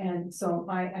 And so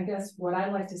I guess what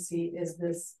I'd like to see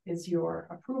is your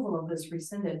approval of this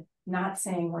rescinded, not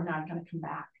saying we're not going to come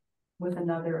back with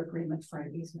another agreement for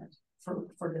an easement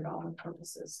for development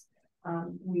purposes.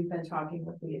 We've been talking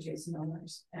with the adjacent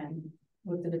owners and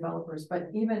with the developers, but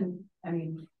even, I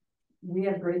mean, we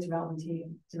have a great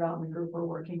development group we're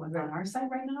working with on our site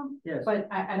right now. Yes. But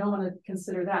I don't want to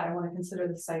consider that. I want to consider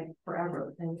the site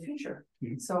forever in the future.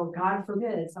 So God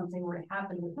forbid something were to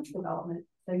happen with this development,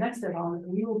 the next development,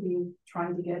 we will be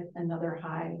trying to get another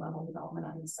high level development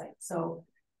on the site. So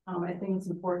I think it's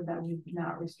important that we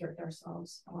not restrict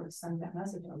ourselves or send that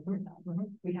message out.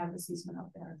 We have this easement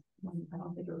up there. I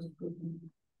don't think it was approved.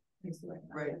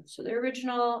 Right. So the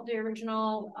original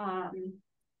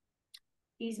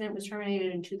easement was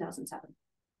terminated in 2007.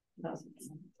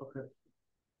 Okay.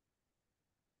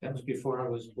 That was before I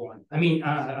was born. I mean,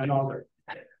 an older.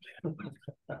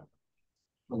 A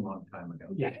long time ago.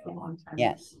 Yeah. A long time.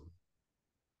 Yes.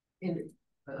 And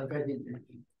the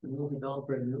new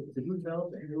developer, the new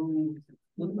developer, new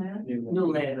land?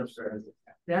 New land, I'm sorry.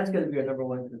 That's gonna be our number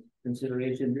one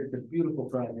consideration. It's a beautiful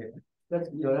project. That's,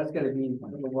 you know, that's gotta be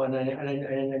number one, and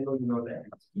I know you know that.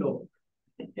 So,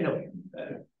 you know,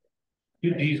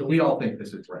 so we all think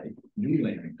this is right. New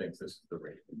Landing thinks this is the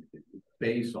right.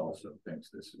 Base also thinks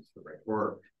this is the right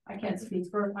work. I can't speak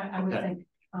for, I would think,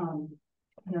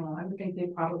 you know, I would think they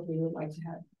probably would like to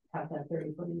have that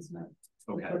 30-foot easement.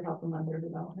 Okay. Would help them on their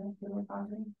development for their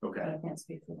property. Okay. But I can't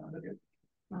speak for them.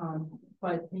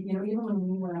 But you know, even when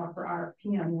we went out for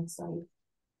RFP on this site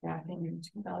back in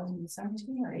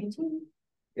 2017 or 18.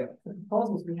 Yep. The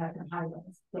proposals we had in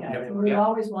highways. Yeah. Yep. We've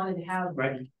always wanted to have,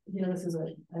 Right. you know, this is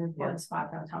an important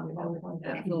spot downtown. We've always wanted to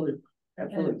have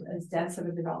absolutely. as dense of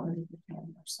a development as we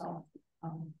can. So,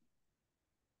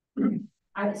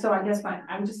 so I guess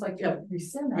I'm just like to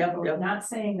rescind that, but not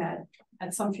saying that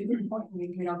at some future point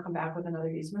we don't come back with another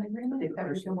easement agreement if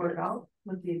everything can work out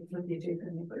with the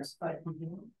adjacent neighbors, but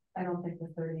I don't think the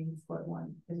 30-foot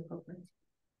one is appropriate.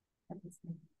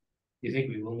 You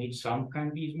think we will need some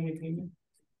kind of easement agreement?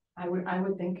 I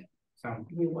would think Some.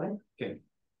 we would. Okay.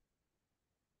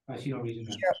 I see no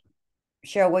reason.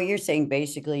 Cheryl, what you're saying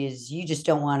basically is you just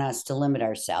don't want us to limit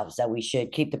ourselves, that we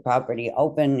should keep the property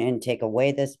open and take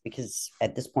away this because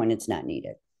at this point it's not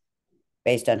needed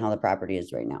based on how the property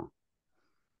is right now.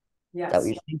 Yes. Is that what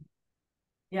you're saying?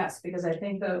 Yes, because I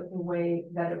think the way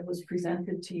that it was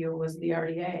presented to you was the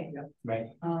RDA. Right.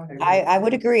 I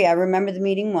would agree. I remember the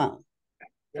meeting well.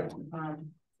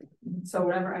 So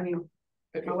whatever, I mean,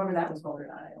 however that was voted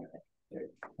on, I don't think.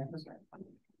 That was right.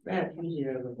 Matt, you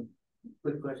have a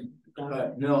quick question.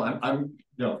 No, I'm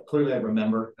no, clearly I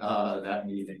remember that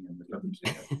meeting and the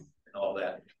circumstances and all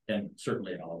that, and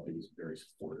certainly all of these very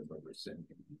supportive of rescinding.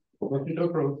 Motion to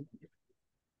approve.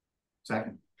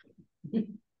 Second.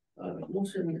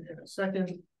 Motion and a second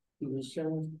to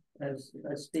rescind as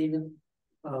stated.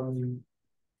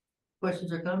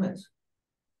 Questions or comments?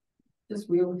 Just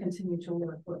we will continue to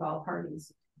work with all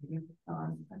parties.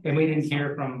 And we didn't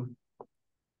hear from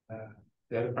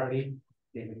the other party.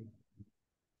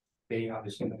 They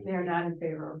obviously. They are not in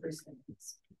favor of rescinding.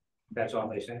 That's all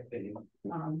they said. They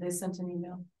didn't. They sent an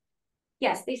email.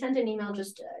 Yes, they sent an email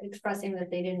just expressing that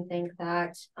they didn't think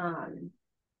that,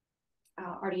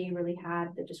 RDA really had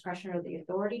the discretion or the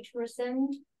authority to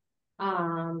rescind.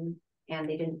 And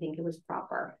they didn't think it was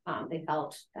proper. They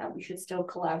felt that we should still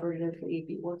collaboratively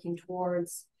be working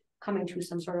towards coming to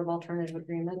some sort of alternative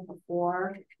agreement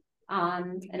before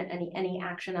and any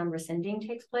action on rescinding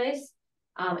takes place.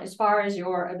 As far as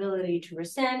your ability to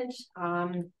rescind,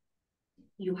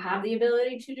 you have the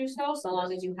ability to do so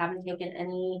long as you haven't taken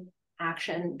any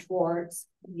action towards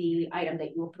the item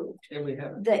that you approved. And we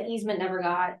haven't. The easement never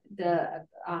got, the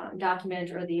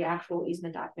document or the actual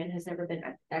easement document has never been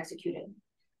executed.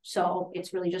 So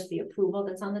it's really just the approval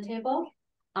that's on the table.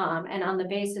 And on the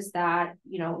basis that,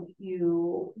 you know,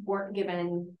 you weren't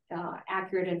given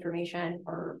accurate information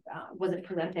or wasn't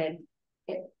presented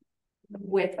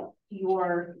with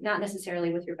your, not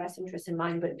necessarily with your best interest in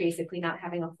mind, but basically not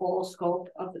having a full scope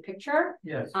of the picture.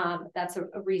 Yes. That's a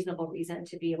reasonable reason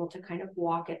to be able to kind of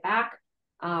walk it back,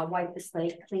 wipe the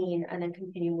slate clean, and then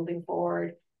continue moving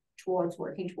forward towards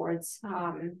working towards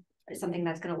something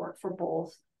that's going to work for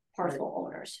both parcel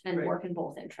owners and work in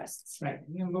both interests. Right,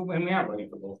 you know, when we are working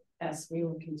for both. Yes, we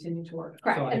will continue to work.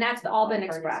 Correct, So and that's all been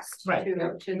expressed Right. to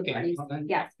the Okay, parties. well then-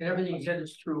 Yes. And everything you said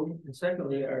is true. And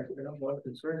secondly, our number one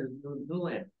concern is new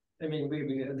land. I mean, we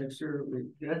next year,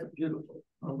 that's a beautiful,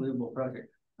 unbelievable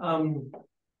project.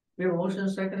 We have a motion and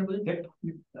a second, I believe?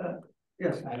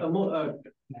 Yes,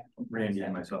 Randy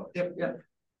and myself. Yep.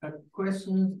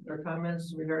 Questions or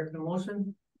comments regarding the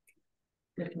motion?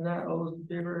 If not, all those in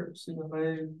favor,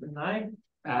 signify with aye.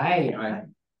 Aye.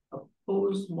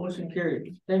 Opposed, motion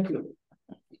carried. Thank you.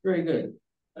 Very good.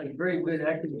 A very good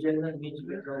active agenda. It means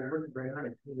we are working very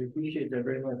hard. We appreciate that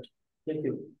very much. Thank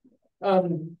you.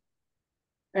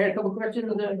 I had a couple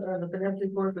questions on the financial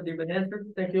report, but they've been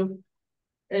answered. Thank you.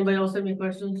 Anybody else have any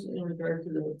questions in regard to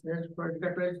the financial report? You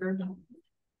got registered?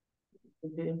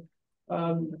 Okay.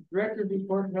 Director's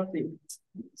report and update.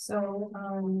 So,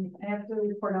 I have to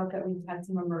report out that we've had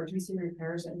some emergency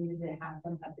repairs that needed to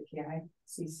happen at the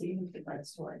KICC with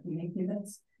regards to our heating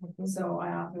units. So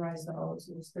I authorized those,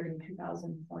 it was $32,498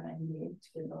 to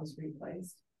get those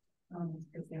replaced.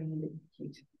 Because they needed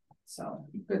heat, so.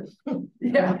 Good.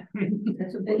 Yeah.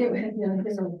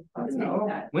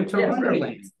 Winter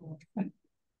wonderland.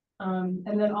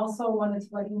 And then also wanted to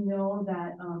let you know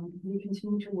that, we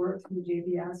continue to work through the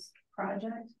JBS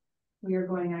project. We are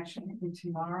going actually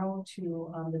tomorrow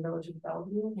to, the village of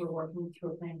Bellevue. We're working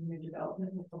through a plan for new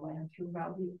development with the land through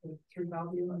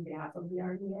Bellevue on behalf of the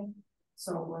RDA.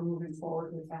 So we're moving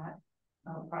forward with that,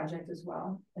 project as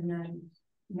well. And then,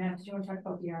 Matt, did you want to talk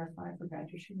about the R5 for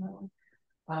battery sheet metal?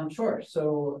 Sure.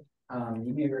 So,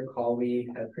 you may recall we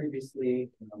had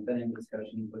previously been in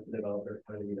discussions with the developer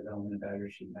for the redevelopment of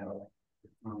battery sheet metal.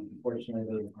 Unfortunately,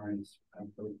 those aren't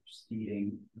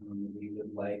proceeding. We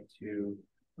would like to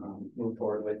move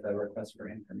forward with a request for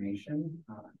information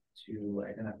to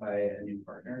identify a new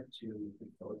partner to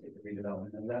facilitate the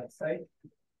redevelopment of that site.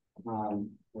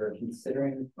 We're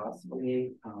considering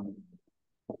possibly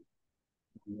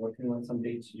working with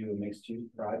somebody to do a mixed-use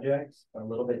project a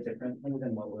little bit differently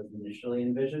than what was initially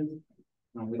envisioned.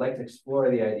 We'd like to explore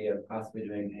the idea of possibly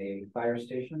doing a fire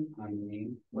station on the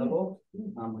main level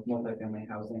with multifamily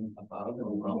housing above.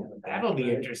 That'll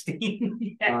be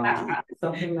interesting.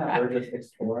 Something that we're just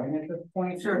exploring at this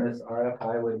point. Sure. This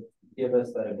RFI would give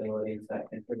us that ability to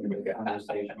contribute to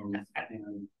conversations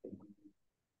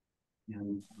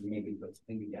and maybe put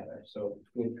something together. So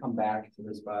we'd come back to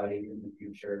this body in the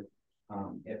future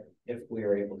if we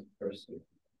are able to pursue.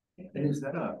 And is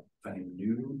that a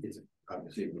new, is it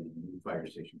obviously a new fire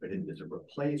station, but is it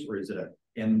replace or is it a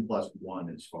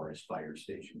N+1 as far as fire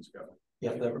stations go?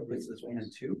 Yeah, that replaces 1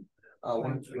 and 2.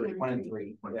 1 and 3. 1 and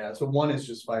 3. Yeah, so 1 is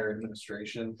just fire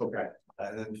administration. Okay.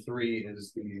 And then 3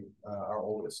 is the our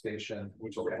oldest station,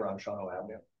 which is over on Shawano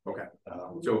Avenue. Okay.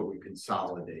 So we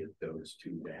consolidate those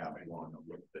two to have one a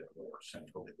little bit more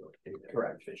centrally located.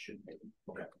 Correct. Efficient.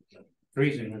 Okay.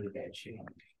 Three's in really bad shape.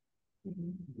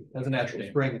 There's a natural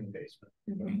spring in the basement.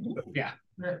 Yeah.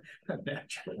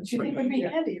 Which you think would be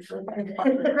handy for.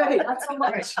 Right, that's so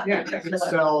much. Yeah, you can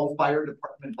sell fire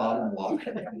department bottom wash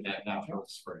at natural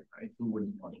spring, right? Who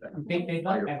wouldn't want that? I think they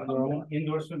might have their own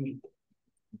indoor swimming.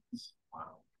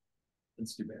 Wow.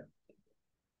 That's too bad.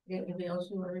 Anything else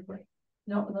you want to report?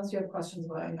 No, unless you have questions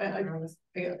about it. I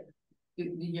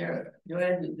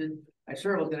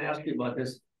sure was gonna ask you about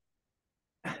this.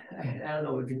 I don't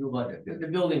know what you do about it, the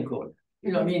building code.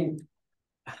 You know, I mean,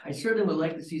 I certainly would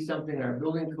like to see something in our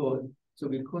building code, so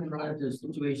we couldn't run into a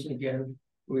situation again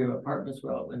where we have apartments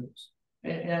without windows.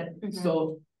 And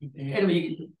so,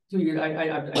 anyway,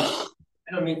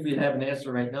 I don't mean for you to have an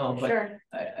answer right now, but Sure,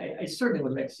 I certainly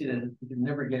would like to see that we can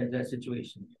never get into that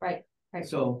situation. right. Right.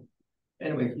 So,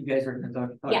 anyway, you guys are gonna talk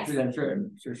Yes. to them, sure,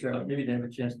 Cheryl, maybe they have a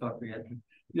chance to talk to you.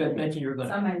 You had mentioned you were It's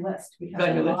gonna. on my list. We Got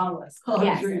have your a list? long list. Oh, I'm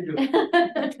Yes. sure you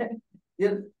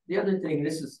do. The other thing,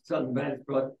 this is something Matt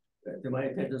brought to my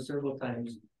attention several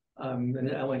times.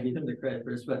 And I want to give him the credit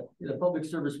for this, but the public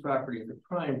service property, the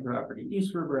prime property,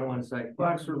 East River on one side,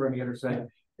 Fox River on the other side.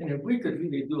 And if we could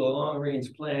really do a long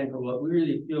range plan for what we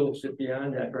really feel should be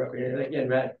on that property, and again,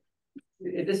 Matt,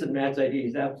 this is Matt's idea,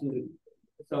 he's absolutely,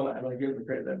 so I want to give him the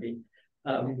credit, that'd be,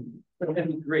 but that'd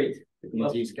be great.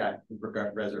 He's got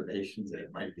regard reservations,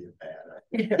 it might be a bad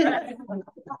idea.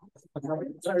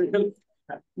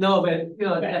 No, but you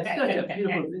know, that's such a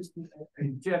beautiful,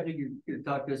 and Jeff, you could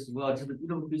talk to us as well, it's just a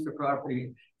beautiful piece of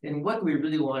property. And what do we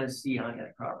really want to see on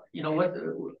that property, you know, what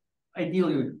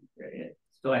ideally,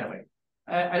 so anyway.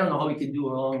 I don't know how we can do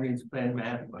a long range plan,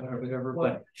 Matt, or whatever,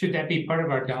 but. Should that be part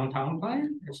of our downtown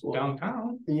plan? It's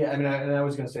downtown. Yeah, I mean, and I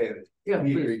was gonna say that Yeah,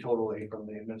 we please. agree totally from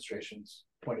the administration's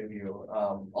point of view.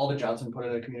 Alden Johnson put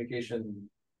in a communication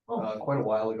quite a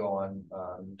while ago on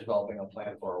developing a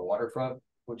plan for a waterfront,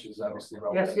 which is obviously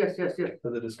relevant Yes. to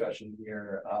the discussion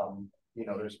here. You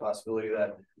know, there's a possibility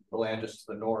that the land just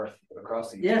to the north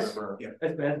across the Yes. East River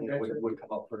That's bad. would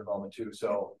come up for development too.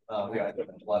 So, yeah, I think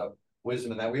there's a lot of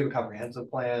wisdom in that. We have a comprehensive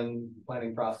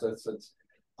planning process that's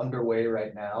underway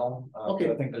right now. Okay.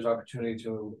 So I think there's opportunity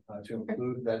to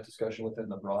include that discussion within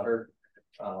the broader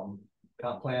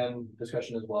comp plan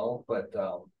discussion as well. But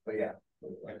yeah,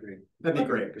 I agree. That'd be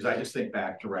great, because I just think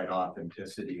back to right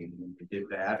authenticity, and we did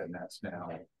that, and that's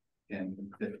now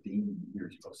 10-15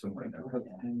 years ago, somewhere in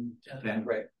there. 10,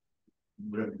 right?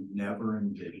 Would have never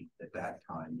envisioned at that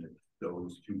time that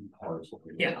those two parcels,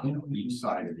 Yeah. you know, each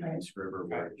side of the East River,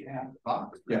 where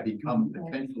Fox, yeah, become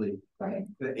potentially, Right.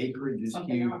 the acreage is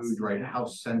Something huge, else. right? How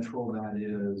central that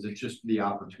is. It's just the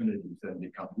opportunities then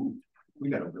become, ooh, we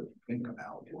gotta really think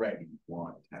about what we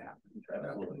want to happen.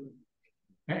 Absolutely.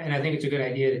 And I think it's a good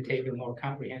idea to take a more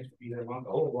comprehensive view along the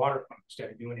whole waterfront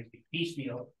instead of doing it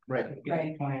piecemeal. Right. Get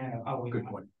a plan of how we Good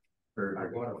want point. Very, our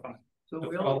very good. waterfront. So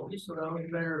we all, so now we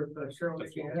better, Cheryl,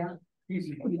 Yeah.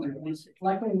 easy.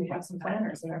 Luckily, we have some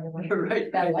planners and everyone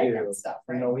Right. that like do. that stuff,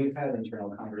 You right? know, we've had internal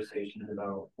conversations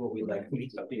about what we'd like to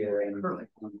put together and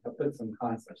I've put some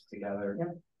concepts together.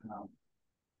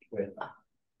 With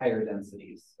higher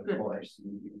densities, of Good. course,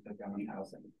 and the government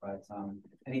housing, but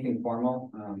anything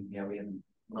formal, yeah, we haven't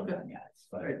Okay. done yet,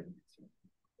 but. Right.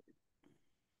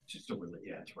 It's just a really,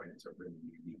 yeah, it's right. It's a really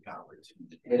unique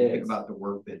opportunity. It Think is. about the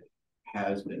work that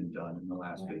has been done in the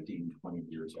last 15-20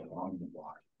 years along the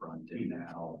waterfront, and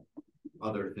now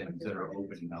other things that are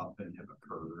opening up and have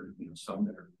occurred, you know, some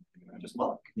that are just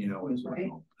luck, you know, as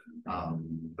well.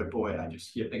 But boy,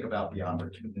 you think about the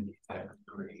opportunity that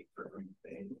create for Green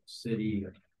Bay City,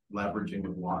 leveraging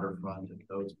the waterfront and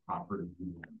those properties,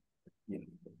 you know,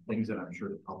 things that I'm sure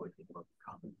the public will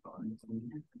comment on.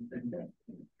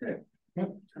 Good.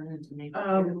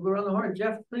 We're on the horn.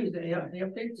 Jeff, please, any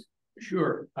updates?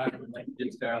 Sure. I would like to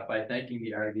just start off by thanking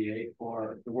the RDA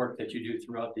for the work that you do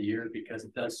throughout the year, because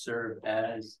it does serve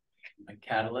as a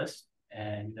catalyst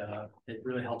and it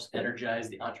really helps energize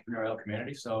the entrepreneurial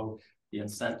community. So the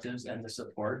incentives and the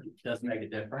support does make a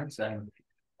difference. And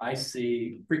I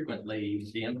see frequently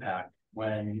the impact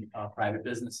when private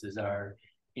businesses are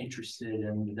interested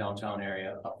in the downtown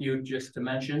area. A few just to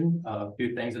mention, a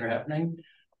few things that are happening.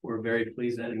 We're very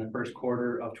pleased that in the first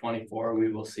quarter of 24,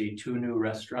 we will see 2 new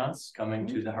restaurants coming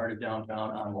to the heart of downtown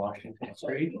on Washington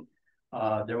Street.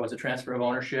 There was a transfer of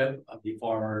ownership of the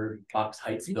former Fox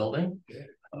Heights building,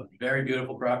 a very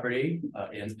beautiful property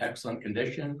in excellent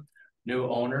condition. New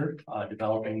owner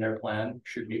developing their plan,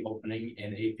 should be opening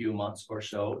in a few months or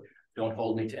so. Don't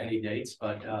hold me to any dates,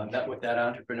 but met with that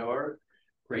entrepreneur,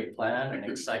 great plan and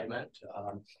excitement.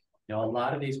 You know, a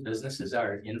lot of these businesses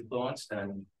are influenced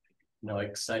and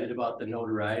excited about the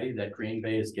notoriety that Green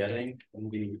Bay is getting in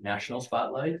the national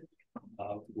spotlight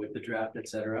with the draft, et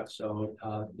cetera. So,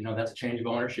 that's a change of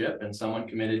ownership and someone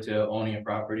committed to owning a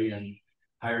property and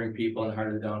hiring people in the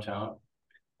heart of the downtown.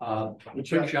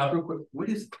 Quick shop, real quick. What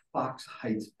is Fox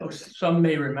Heights? Some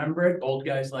may remember it, old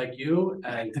guys like you,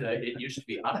 and it used to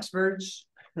be Oxford's.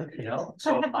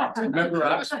 So remember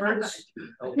Oxford's?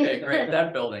 Okay, great.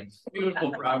 That building,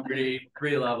 beautiful property,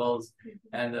 3 levels,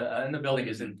 and the building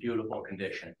is in beautiful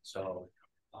condition. So,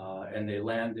 and they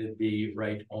landed the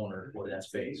right owner for that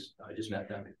space. I just met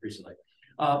them recently.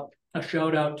 A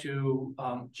shout out to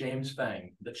James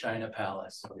Fang, the China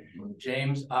Palace.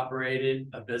 James operated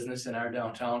a business in our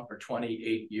downtown for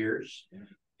 28 years.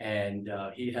 And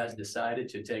he has decided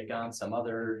to take on some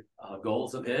other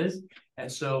goals of his.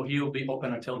 And so he will be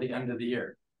open until the end of the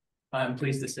year. I'm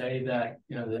pleased to say that,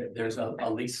 you know, there's a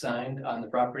lease signed on the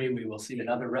property. We will see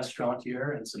another restaurant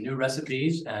here and some new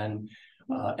recipes and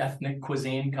ethnic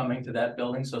cuisine coming to that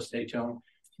building. So stay tuned.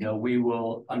 You know, we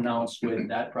will announce with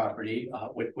that property,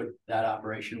 with that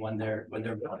operation when they're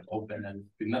open. And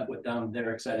we met with them.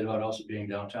 They're excited about also being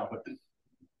downtown. But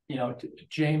you know,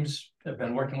 James, I've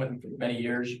been working with him for many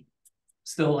years.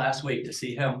 Still last week to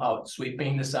see him out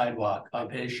sweeping the sidewalk of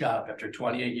his shop after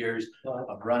 28 years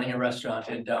of running a restaurant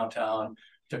in downtown.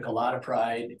 Took a lot of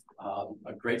pride,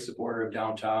 a great supporter of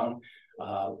downtown.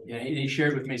 You know, he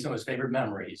shared with me some of his favorite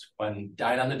memories when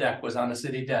Dine on the Deck was on the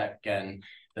city deck and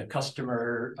the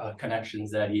customer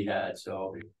connections that he had.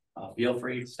 So feel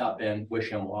free to stop in,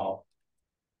 wish him well.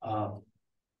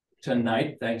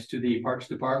 Tonight, thanks to the Parks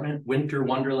Department, Winter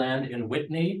Wonderland in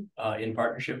Whitney, in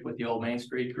partnership with the Old Main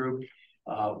Street Group,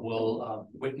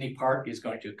 Whitney Park is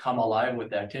going to come alive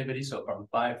with activities. So from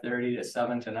 5:30 to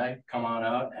 7 tonight, come on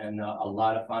out, and a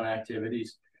lot of fun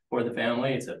activities for the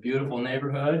family. It's a beautiful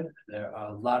neighborhood. There are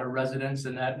a lot of residents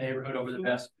in that neighborhood over the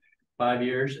past 5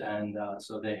 years, and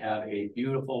so they have a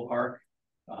beautiful park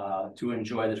to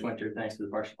enjoy this winter, thanks to the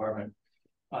Parks Department.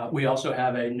 We also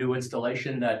have a new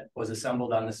installation that was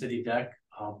assembled on the city deck,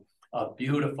 a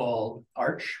beautiful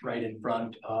arch right in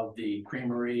front of the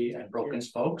creamery and Broken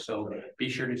Spoke. So be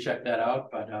sure to check that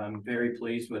out. But I'm very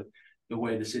pleased with the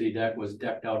way the city deck was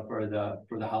decked out for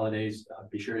the holidays.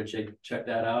 Be sure to check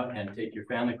that out and take your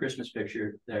family Christmas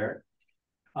picture there.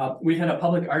 We had a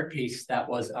public art piece that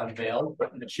was unveiled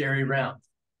in the Cherry Round.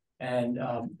 And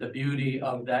the beauty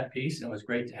of that piece, and it was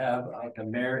great to have the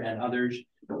mayor and others.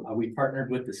 We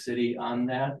partnered with the city on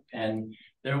that, and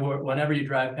there were, whenever you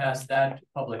drive past that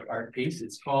public art piece,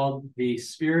 it's called The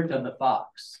Spirit of the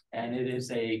Fox, and it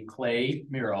is a clay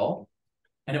mural,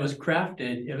 and it was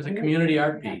crafted, it was a community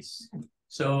art piece.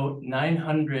 So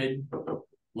 900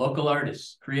 local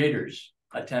artists, creators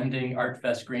attending Art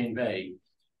Fest Green Bay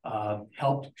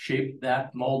helped shape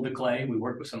that, mold the clay. We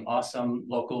worked with some awesome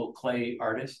local clay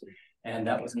artists, and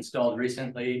that was installed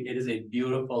recently. It is a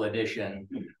beautiful addition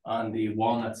on the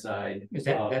Walnut side. Is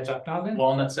that's up now then?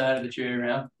 Walnut side of the Cherry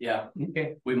Ramp, yeah.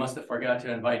 Okay. We must have forgot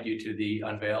to invite you to the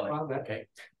unveiling. Well, Okay.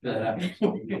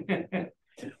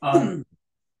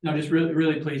 No, just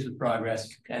really pleased with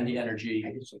progress and the energy.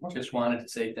 Just wanted to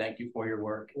say thank you for your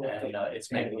work, and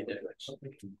it's making a difference.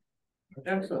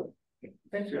 Excellent.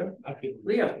 Thanks, Joe.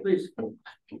 Leah, please.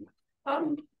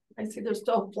 I see there's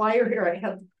still a flyer here. I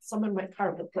have some in my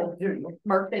car, but the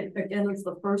market again is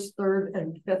the first, third,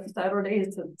 and fifth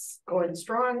Saturdays. It's going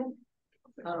strong.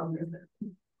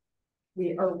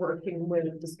 We are working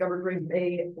with Discover Green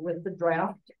Bay with the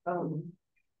draft.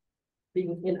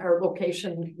 Being in our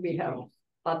location, we have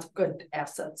lots of good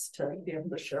assets to be able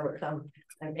to share with them.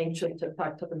 I'm anxious to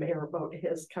talk to the mayor about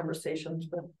his conversations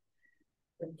with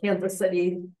Kansas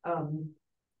City.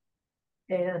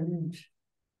 And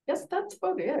yes, that's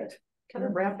about it. Kind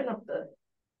of wrapping up the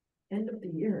end of the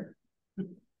year.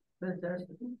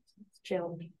 Fantastic. It's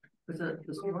challenging. Was it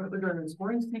this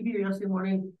morning's TV yesterday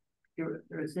morning? They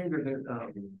were saying they're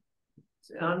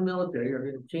on military, are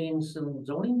going to change some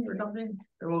zoning or something?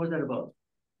 Or what was that about?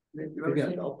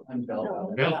 Bell.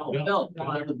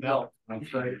 I'm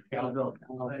sorry. Bell.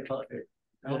 All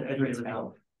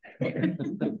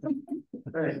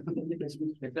right.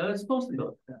 It's supposed to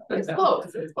go. It's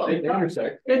close. It's close. They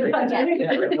intersect.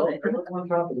 One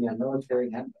property on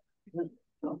military.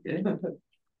 Okay.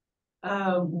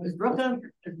 Is Brooke on?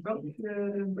 Is Brooke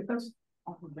with us?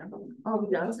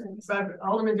 Alderman Johnson.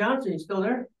 Alderman Johnson, you still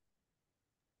there?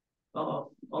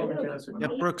 Alderman Johnson. Yeah,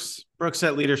 Brooks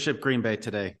at Leadership Green Bay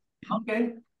today.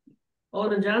 Okay.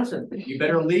 Alderman Johnson. You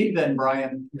better lead then,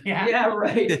 Brian. Yeah,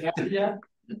 right. Yeah.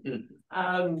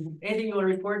 Anything you want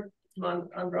to report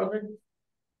on Brother?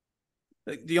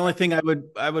 The only thing I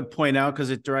would point out, because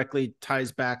it directly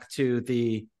ties back to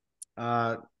the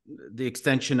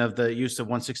extension of the use of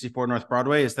 164 North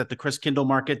Broadway, is that the Chris Kindle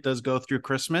Market does go through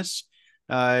Christmas.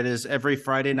 It is every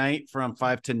Friday night from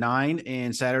 5 to 9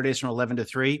 and Saturdays from 11 to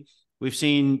 3. We've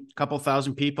seen a couple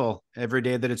thousand people every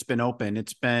day that it's been open.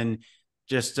 It's been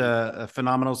just a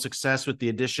phenomenal success with the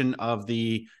addition of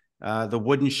the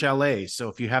wooden chalet. So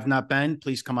if you have not been,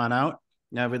 please come on out.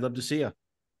 Now we'd love to see you.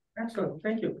 Excellent,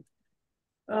 thank you.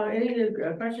 Any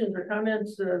questions or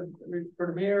comments for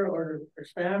the mayor or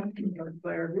staff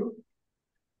by our group?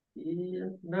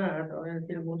 If not, I'll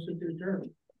entertain a motion to adjourn.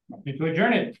 To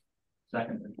adjourn it.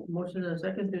 Second. Motion and a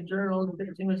second to adjourn. All in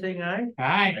favor, saying aye.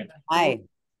 Aye. Aye.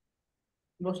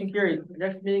 Motion carried.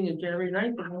 Next meeting is January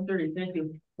 9th at 1:30. Thank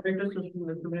you. Merry Christmas,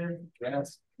 Mr. Mayor.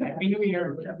 Yes. Happy New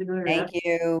Year. Happy New Year. Thank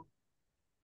you.